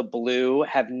out of the blue,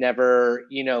 have never,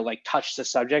 like touched the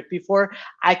subject before,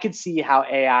 I could see how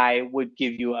AI would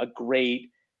give you a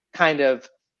great kind of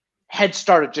head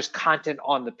start of just content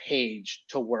on the page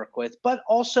to work with. But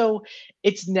also,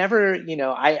 it's never,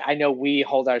 I know we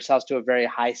hold ourselves to a very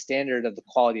high standard of the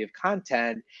quality of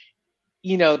content.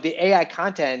 The AI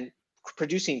content,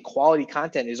 producing quality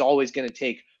content is always going to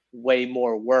take way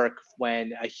more work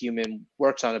when a human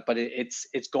works on it, but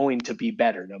it's going to be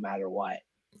better no matter what.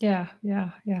 yeah,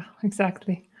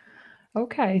 exactly.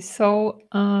 Okay, so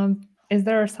is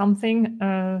there something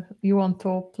you want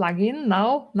to plug in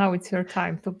now? Now it's your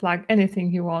time to plug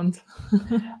anything you want.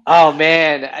 Oh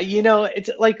man, it's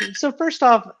like so. First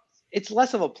off, it's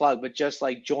less of a plug, but just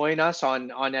like join us on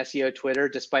SEO Twitter.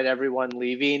 Despite everyone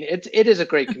leaving, it is a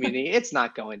great community. It's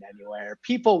not going anywhere.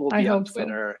 People will I be on hope so.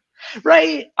 Twitter,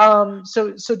 right?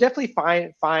 So definitely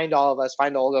find all of us,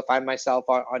 find Olga, find myself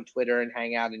on Twitter and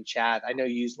hang out and chat. I know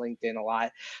you use LinkedIn a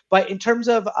lot, but in terms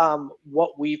of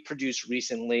what we've produced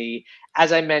recently,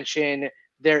 as I mentioned,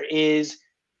 there is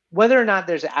whether or not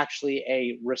there's actually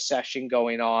a recession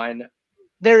going on,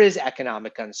 there is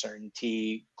economic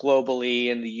uncertainty globally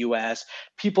in the US.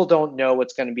 People don't know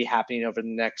what's going to be happening over the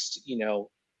next,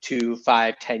 2,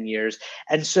 5, 10 years.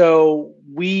 And so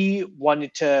we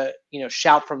wanted to,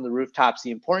 shout from the rooftops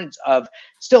the importance of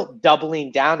still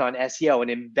doubling down on SEO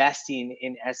and investing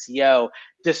in SEO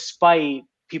despite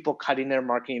people cutting their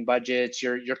marketing budgets,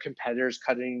 your competitors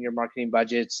cutting your marketing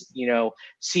budgets,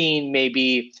 seeing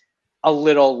maybe a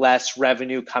little less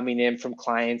revenue coming in from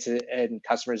clients and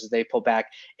customers as they pull back.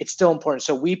 It's still important.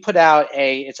 So we put out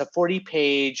it's a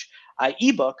 40-page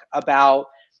ebook about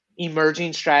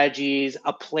emerging strategies,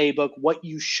 a playbook, what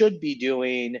you should be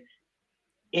doing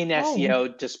in Oh,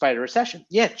 SEO despite a recession.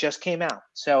 Yeah, it just came out.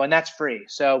 So, and that's free.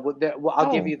 So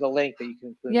I'll give oh, you the link that you can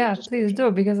include in the yeah, please description.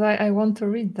 do because I want to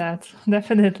read that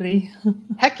definitely.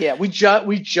 Heck yeah, we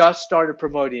just started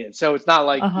promoting it, so it's not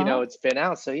like Uh-huh. it's been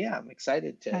out. So yeah, I'm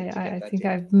excited to get I that to think you.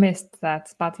 I've missed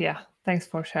that, but yeah, thanks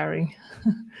for sharing.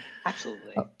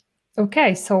 Absolutely. O-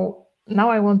 Okay, so now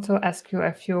I want to ask you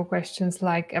a few questions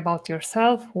like about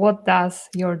yourself. What does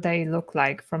your day look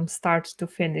like from start to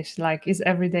finish? Like, is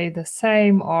every day the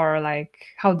same, or like,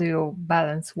 how do you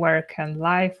balance work and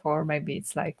life, or maybe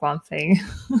it's like one thing?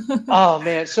 Oh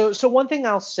man, so one thing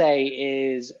I'll say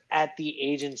is at the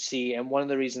agency, and one of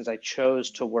the reasons I chose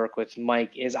to work with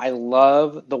Mike is I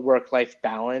love the work-life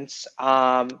balance.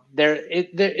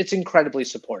 It's incredibly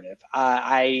supportive.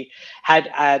 I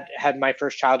had my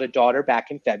first child, a daughter,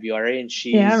 back in February, and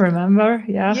Yeah, remember?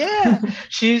 Yeah.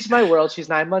 she's my world. She's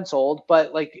 9 months old,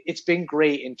 but like it's been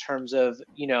great in terms of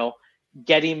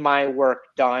getting my work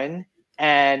done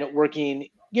and working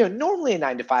normally a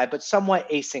 9 to 5, but somewhat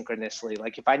asynchronously.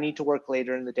 Like if I need to work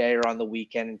later in the day or on the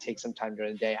weekend and take some time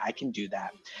during the day, I can do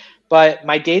that. But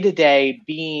my day to day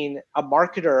being a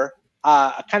marketer,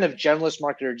 a kind of generalist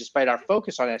marketer, despite our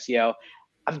focus on SEO,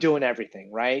 I'm doing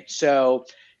everything, right? So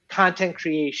content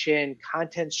creation,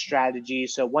 content strategy.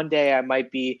 So one day I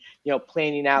might be,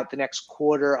 planning out the next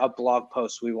quarter of blog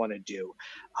posts we want to do,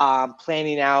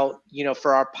 planning out,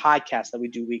 for our podcast that we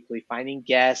do weekly, finding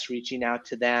guests, reaching out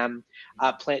to them,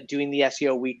 doing the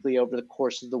SEO weekly over the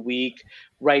course of the week,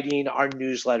 writing our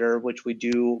newsletter, which we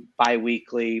do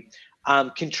bi-weekly,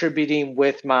 contributing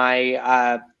with my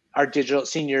our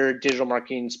senior digital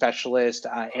marketing specialist,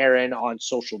 Aaron, on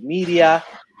social media.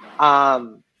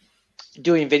 Um,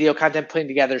 Doing video content, putting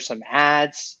together some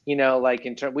ads, like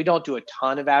we don't do a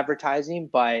ton of advertising,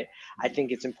 but I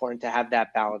think it's important to have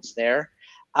that balance there.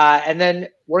 And then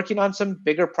working on some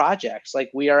bigger projects,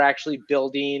 like we are actually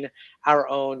building our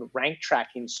own rank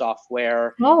tracking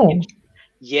software. In, Oh,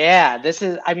 yeah, this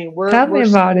is, I mean, tell me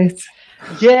about it.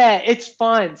 yeah, it's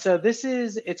fun. So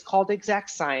it's called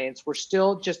Exact Science. We're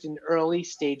still just in early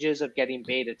stages of getting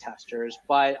beta testers,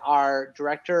 but our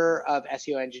director of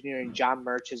SEO engineering, John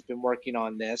Murch, has been working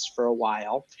on this for a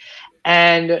while.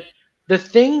 And the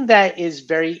thing that is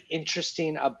very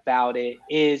interesting about it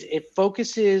is it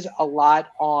focuses a lot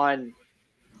on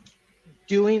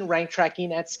doing rank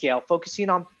tracking at scale, focusing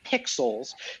on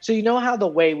pixels. So you know how the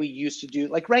way we used to do,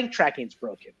 like rank tracking is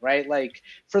broken, right? Like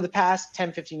for the past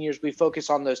 10, 15 years, we focus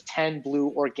on those 10 blue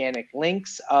organic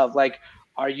links of like,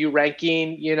 are you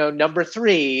ranking, number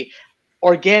 3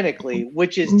 organically,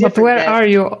 which is But different where than, are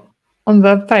you on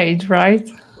the page, right?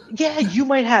 yeah, you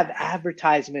might have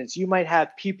advertisements, you might have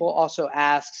people also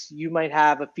asks, you might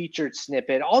have a featured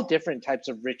snippet, all different types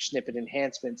of rich snippet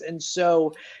enhancements. And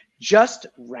so just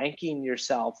ranking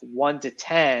yourself 1 to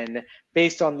 10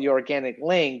 based on the organic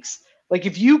links, like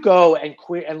if you go and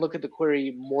look at the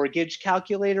query mortgage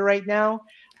calculator right now,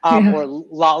 Yeah. or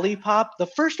lollipop, the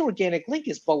first organic link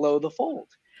is below the fold.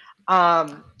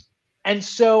 um, and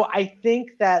so I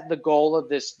think that the goal of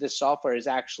this software is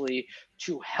actually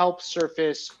to help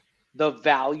surface the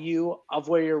value of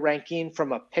where you're ranking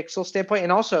from a pixel standpoint,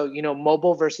 and also,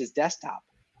 mobile versus desktop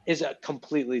is a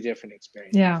completely different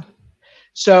experience. Yeah.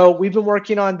 So we've been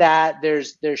working on that.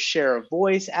 There's share of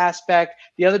voice aspect.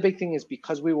 The other big thing is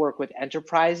because we work with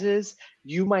enterprises,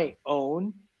 you might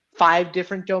own 5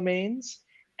 different domains,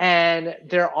 and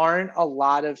there aren't a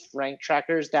lot of rank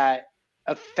trackers that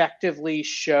effectively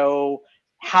show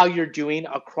how you're doing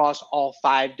across all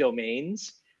 5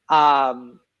 domains.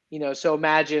 So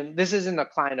imagine this isn't a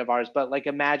client of ours, but like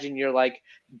imagine you're like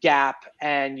Gap,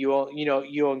 and you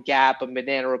own Gap and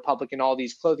Banana Republic and all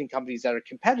these clothing companies that are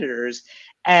competitors,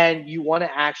 and you want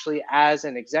to actually, as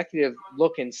an executive,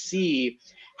 look and see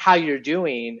how you're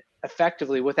doing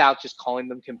effectively without just calling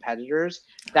them competitors.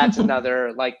 That's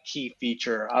another like key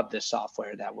feature of this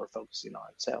software that we're focusing on.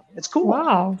 So it's cool.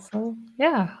 Wow. So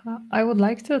yeah, I would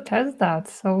like to test that.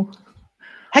 So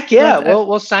Heck yeah,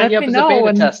 we'll sign you let up me as a know beta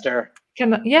when tester.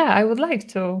 yeah, I would like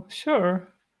to. Sure.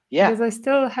 Yeah. Because I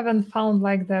still haven't found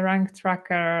like the rank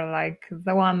tracker, like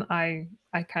the one I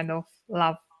kind of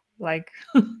love like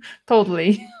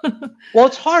totally. Well,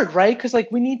 it's hard, right? Because like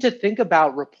we need to think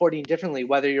about reporting differently,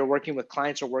 whether you're working with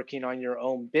clients or working on your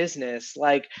own business.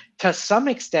 Like to some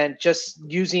extent, just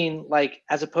using like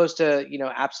as opposed to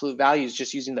absolute values,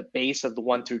 just using the base of the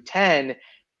 1 through 10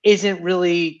 isn't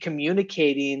really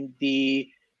communicating the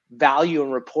value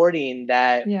and reporting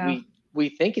that Yeah. we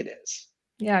think it is.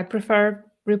 Yeah, I prefer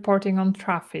reporting on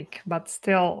traffic, but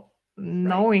still Right.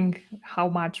 knowing how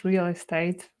much real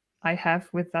estate I have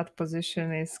with that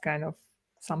position is kind of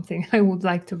something I would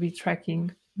like to be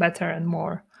tracking better and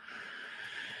more.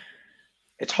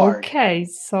 It's hard. Okay,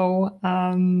 so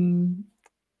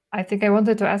I think I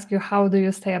wanted to ask you, how do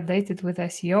you stay updated with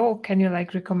SEO? Can you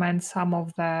like recommend some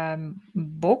of the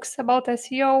books about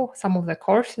SEO, some of the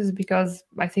courses? Because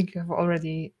I think you've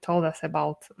already told us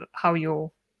about how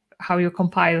you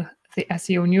compile the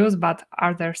SEO news, but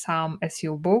are there some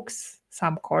SEO books,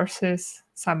 some courses,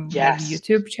 some maybe Yes.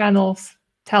 YouTube channels?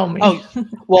 Tell me. Oh,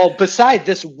 well, beside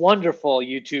this wonderful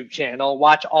YouTube channel,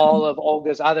 watch all of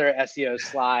Olga's other SEO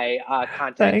Sly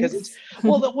content because it's Thanks.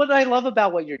 well. What I love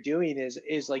about what you're doing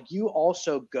is like you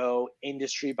also go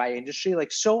industry by industry.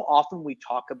 Like so often we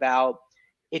talk about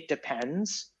it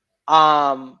depends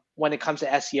when it comes to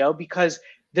SEO because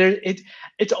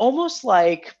it's almost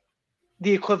like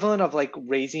the equivalent of like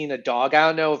raising a dog. I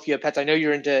don't know if you have pets. I know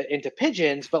you're into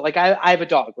pigeons, but like I have a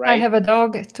dog, I right? have a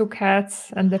dog, two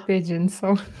cats, and a pigeon.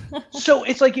 So So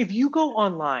it's like if you go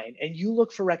online and you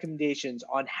look for recommendations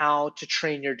on how to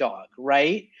train your dog,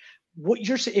 right? What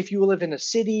you're if you live in a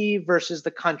city versus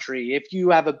the country, if you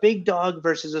have a big dog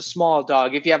versus a small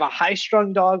dog, if you have a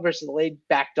high-strung dog versus a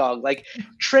laid-back dog, like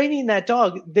training that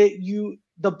dog, the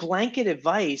blanket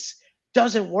advice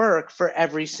doesn't work for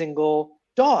every single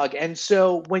dog. And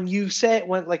so when you say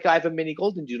when like I have a mini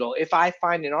golden doodle, if I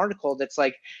find an article that's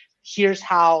like here's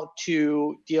how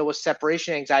to deal with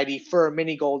separation anxiety for a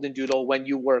mini golden doodle when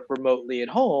you work remotely at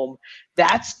home,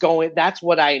 that's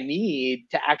what I need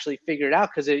to actually figure it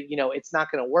out because it's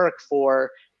not going to work for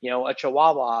a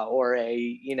chihuahua or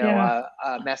yeah,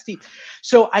 a mastiff.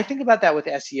 So I think about that with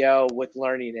SEO, with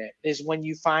learning it, is when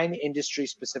you find industry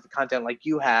specific content like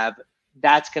you have,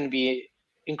 that's going to be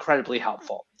incredibly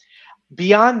helpful.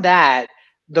 Beyond that,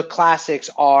 the classics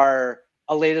are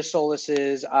Aleta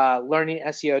Solis's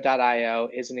learningseo.io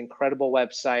is an incredible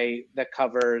website that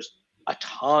covers a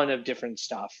ton of different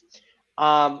stuff.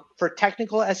 For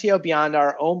technical SEO beyond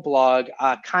our own blog,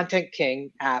 Content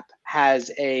King app has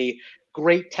a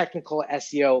great technical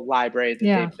SEO library that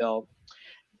yeah, they've built.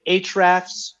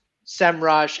 Ahrefs,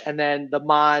 SEMrush, and then the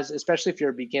Moz, especially if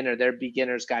you're a beginner, their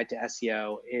beginner's guide to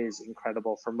SEO is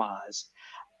incredible for Moz.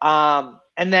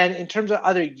 And then in terms of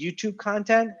other YouTube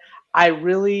content, I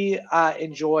really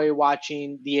enjoy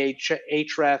watching the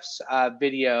Ahrefs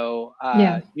video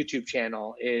yeah. YouTube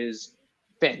channel is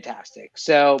fantastic.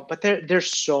 So, but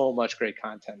there's so much great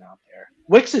content out there.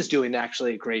 Wix is doing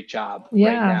actually a great job right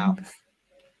Yeah, now.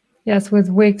 yes, with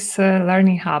Wix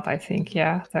Learning Hub, I think.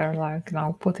 Yeah, they're like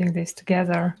now putting this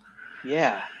together.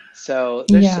 Yeah. So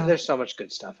Yeah, there's so much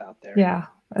good stuff out there. yeah.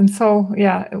 And so,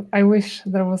 yeah, I wish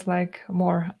there was like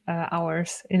more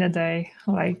hours in a day,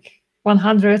 like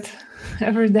 100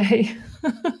 every day.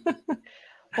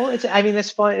 Well, I mean,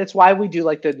 it's fun. It's why we do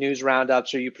like the news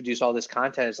roundups or you produce all this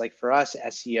content. It's like for us,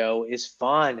 SEO is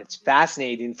fun. It's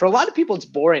fascinating. For a lot of people, it's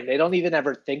boring. They don't even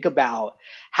ever think about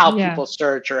how Yeah, people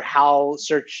search or how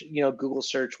search, Google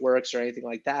search works or anything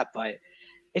like that. But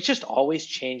it's just always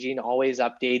changing, always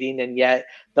updating. And yet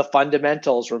the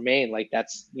fundamentals remain like the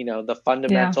yeah,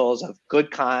 fundamentals of good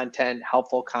content,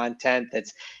 helpful content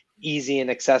that's easy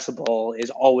and accessible is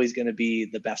always going to be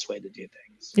the best way to do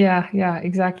things. yeah, yeah,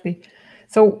 exactly.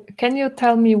 So, can you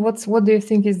tell me what do you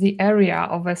think is the area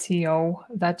of SEO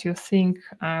that you think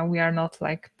we are not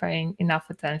like paying enough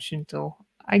attention to?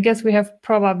 I guess we have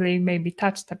probably maybe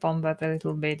touched upon that a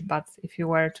little bit, but if you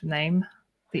were to name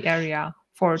the area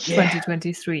for Yeah.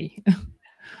 2023.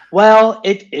 Well,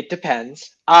 it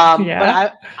depends. But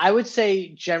Yeah. I would say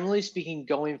generally speaking,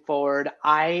 going forward,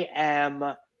 I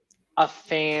am a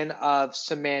fan of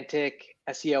semantic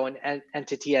SEO and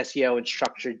entity SEO and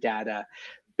structured data.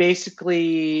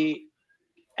 Basically,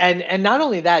 and not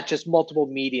only that, just multiple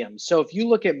mediums. So if you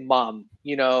look at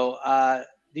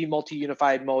the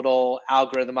multi-unified modal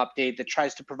algorithm update that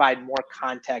tries to provide more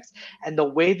context, and the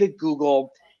way that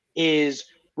Google is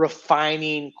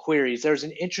refining queries. There's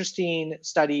an interesting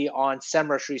study on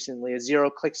SEMrush recently, a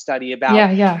zero-click study about, Yeah,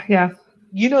 yeah,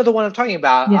 yeah, the one I'm talking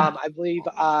about. yeah. I believe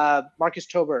Marcus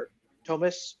Tober,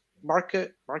 I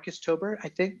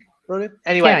think, wrote it. Yeah,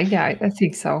 Anyway, yeah, I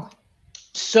think so.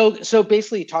 so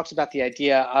basically it talks about the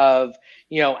idea of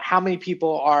how many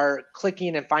people are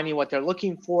clicking and finding what they're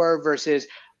looking for versus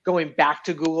going back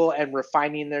to Google and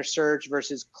refining their search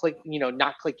versus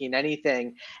not clicking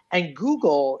anything. And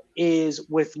Google is,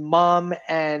 with Mum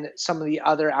and some of the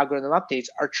other algorithm updates,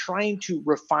 are trying to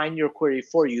refine your query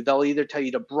for you. They'll either tell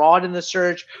you to broaden the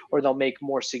search or they'll make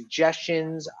more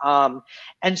suggestions.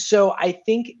 And so I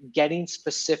think getting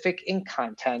specific in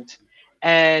content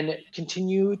and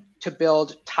continue to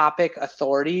build topic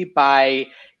authority by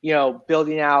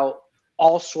building out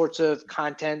all sorts of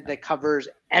content that covers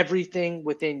everything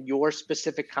within your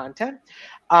specific content,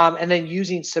 and then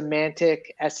using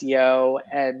semantic SEO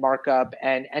and markup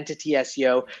and entity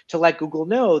SEO to let Google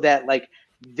know that, like,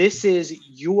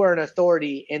 you are an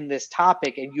authority in this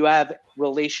topic and you have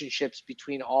relationships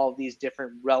between all of these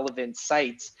different relevant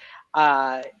sites,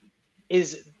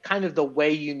 is kind of the way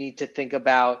you need to think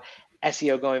about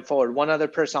SEO going forward. One other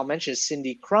person I'll mention is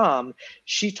Cindy Crum.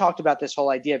 She talked about this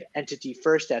whole idea of entity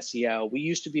first SEO. We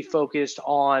used to be focused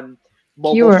on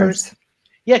mobile first. Keywords.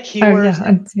 Yeah, Oh yeah, keywords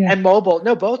and yeah, and mobile.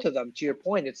 No, both of them, to your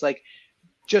point. It's like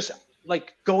just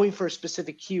like going for a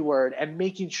specific keyword and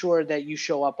making sure that you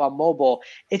show up on mobile.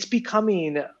 It's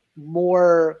becoming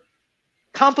more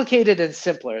complicated and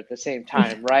simpler at the same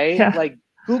time, right? yeah, Like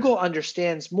Google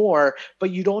understands more,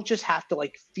 but you don't just have to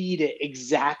like feed it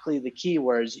exactly the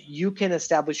keywords. You can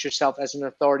establish yourself as an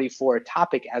authority for a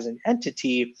topic as an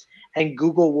entity, and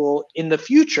Google will, in the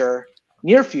future,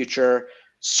 near future,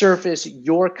 surface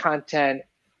your content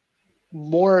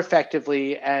more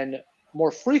effectively and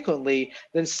more frequently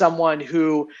than someone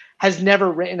who has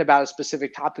never written about a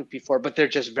specific topic before, but they're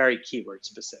just very keyword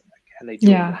specific and they do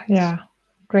it yeah, once. yeah.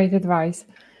 Great advice.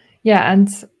 Yeah, and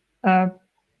uh,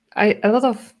 a lot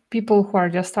of people who are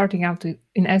just starting out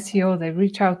in SEO, they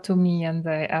reach out to me and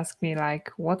they ask me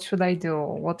like, what should I do?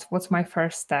 What's my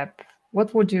first step?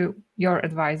 What would your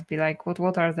advice be like?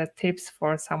 What are the tips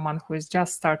for someone who is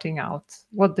just starting out?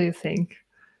 What do you think?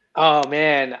 Oh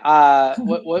man,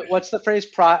 what's the phrase?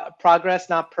 Progress,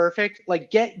 not perfect.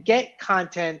 Like get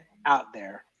content out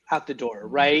there, out the door,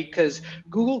 right? Because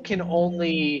Google can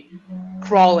only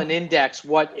crawl and index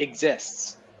what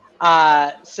exists.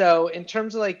 So in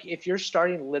terms of like if you're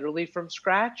starting literally from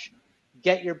scratch,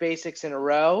 get your basics in a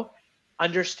row,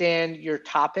 understand your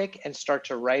topic, and start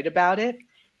to write about it,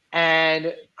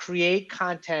 and create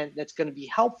content that's going to be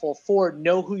helpful for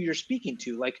know who you're speaking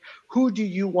to. Like, who do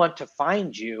you want to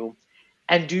find you,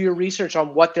 and do your research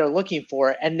on what they're looking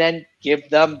for, and then give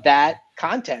them that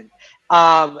content.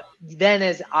 Then,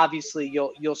 as obviously,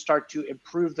 you'll start to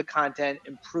improve the content,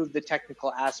 improve the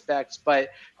technical aspects,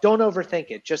 but don't overthink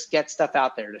it. Just get stuff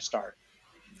out there to start.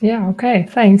 Yeah, okay,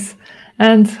 thanks.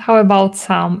 And how about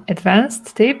some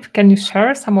advanced tip? Can you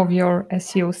share some of your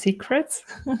SEO secrets?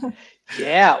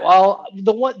 Yeah, well,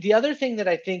 the other thing that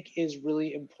I think is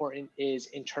really important is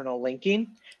internal linking.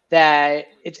 That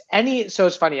it's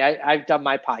funny. I've done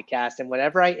my podcast, and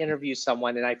whenever I interview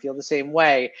someone and I feel the same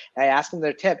way, I ask them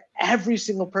their tip. Every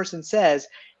single person says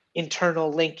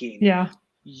internal linking. Yeah,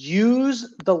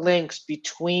 Use the links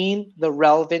between the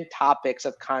relevant topics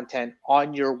of content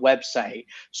on your website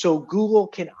so Google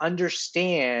can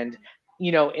understand,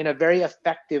 in a very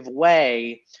effective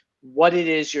way what it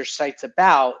is your site's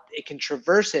about. It can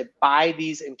traverse it by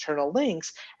these internal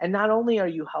links. And not only are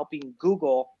you helping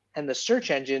Google and the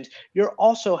search engines, you're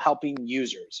also helping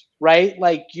users, right?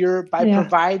 Like you're by yeah.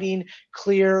 providing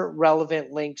clear,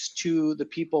 relevant links to the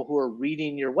people who are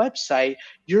reading your website,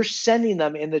 you're sending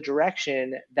them in the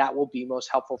direction that will be most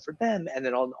helpful for them, and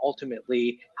then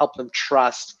ultimately help them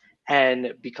trust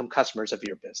and become customers of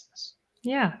your business.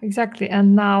 Yeah, exactly.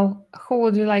 And now, who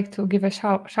would you like to give a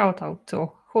shout out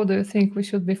to? Who do you think we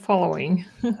should be following?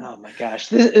 Oh my gosh,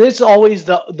 this is always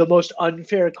the most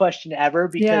unfair question ever Yeah,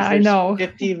 because I there's know.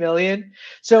 50 million.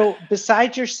 So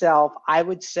besides yourself, I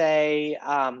would say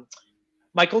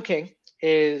Michael King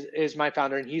is my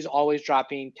founder, and he's always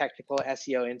dropping technical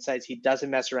SEO insights. He doesn't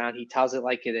mess around. He tells it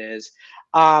like it is.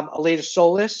 Aleda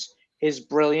Solis is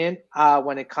brilliant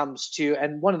when it comes to,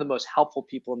 and one of the most helpful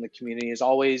people in the community, is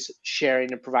always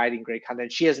sharing and providing great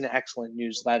content. She has an excellent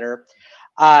newsletter.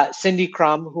 Cindy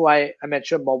Crum, who I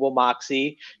mentioned, Mobile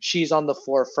Moxie, she's on the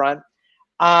forefront.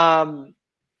 Um,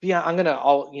 yeah, I'm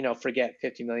gonna forget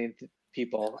 50 million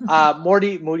people.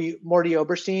 Morty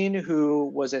Oberstein,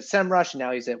 who was at SEMrush and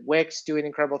now he's at Wix doing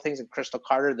incredible things, and Crystal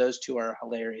Carter. Those two are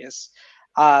hilarious.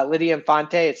 Lydia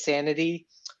Infante at Sanity,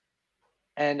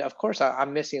 and of course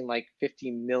I'm missing like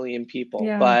 50 million people,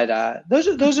 Yeah. but those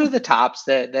are the tops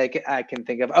that I can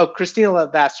think of. Oh, Christina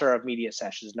Vassar of Media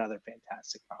Sesh is another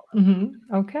fantastic follow.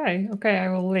 Okay. Okay. I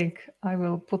will link. I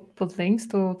will put links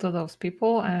to those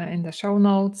people in the show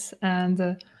notes.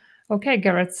 And Okay,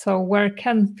 Garrett. So where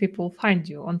can people find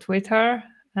you on Twitter,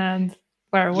 and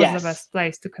where was the Yes. best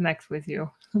place to connect with you?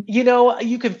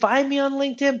 You can find me on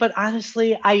LinkedIn, but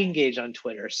honestly, I engage on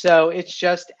Twitter. So it's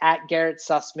just at Garrett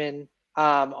Sussman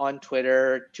on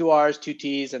Twitter, two R's, two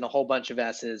T's, and a whole bunch of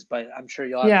S's. But I'm sure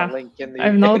you'll have the Yeah, link in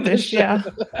I've the noticed. show. Yeah.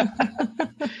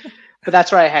 But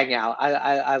that's where I hang out.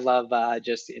 I love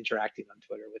just interacting on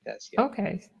Twitter with SEO.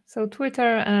 Okay, so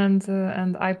Twitter and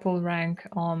iPullRank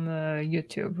on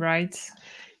YouTube, right?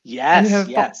 And you Yes, have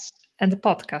yes. and the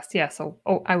podcast. Yeah. So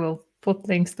I will put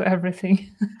links to everything.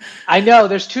 I know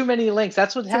there's too many links.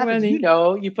 That's what Too happens. many.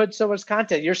 You put so much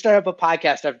content. You're starting up a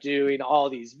podcast after doing all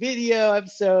these video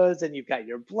episodes, and you've got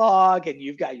your blog, and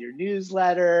you've got your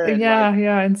newsletter, and like,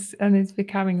 Yeah, and it's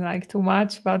becoming like too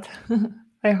much, but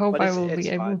I hope but I will be it's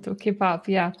able fun. to keep up.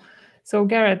 Yeah. So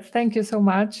Garrett, thank you so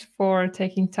much for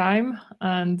taking time,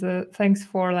 and thanks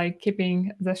for like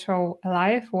keeping the show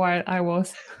alive while I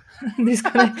was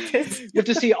disconnected. You have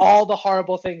to see all the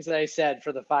horrible things that I said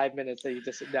for the 5 minutes that you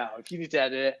just no. If you need to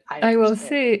edit it, I I will understand.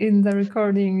 see in the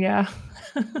recording. Yeah.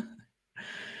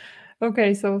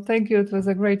 Okay, so thank you. It was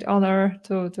a great honor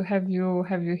to have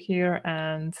you here,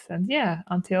 and yeah,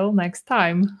 until next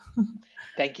time.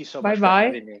 Thank you so Bye much for bye.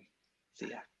 having me. See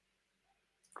ya.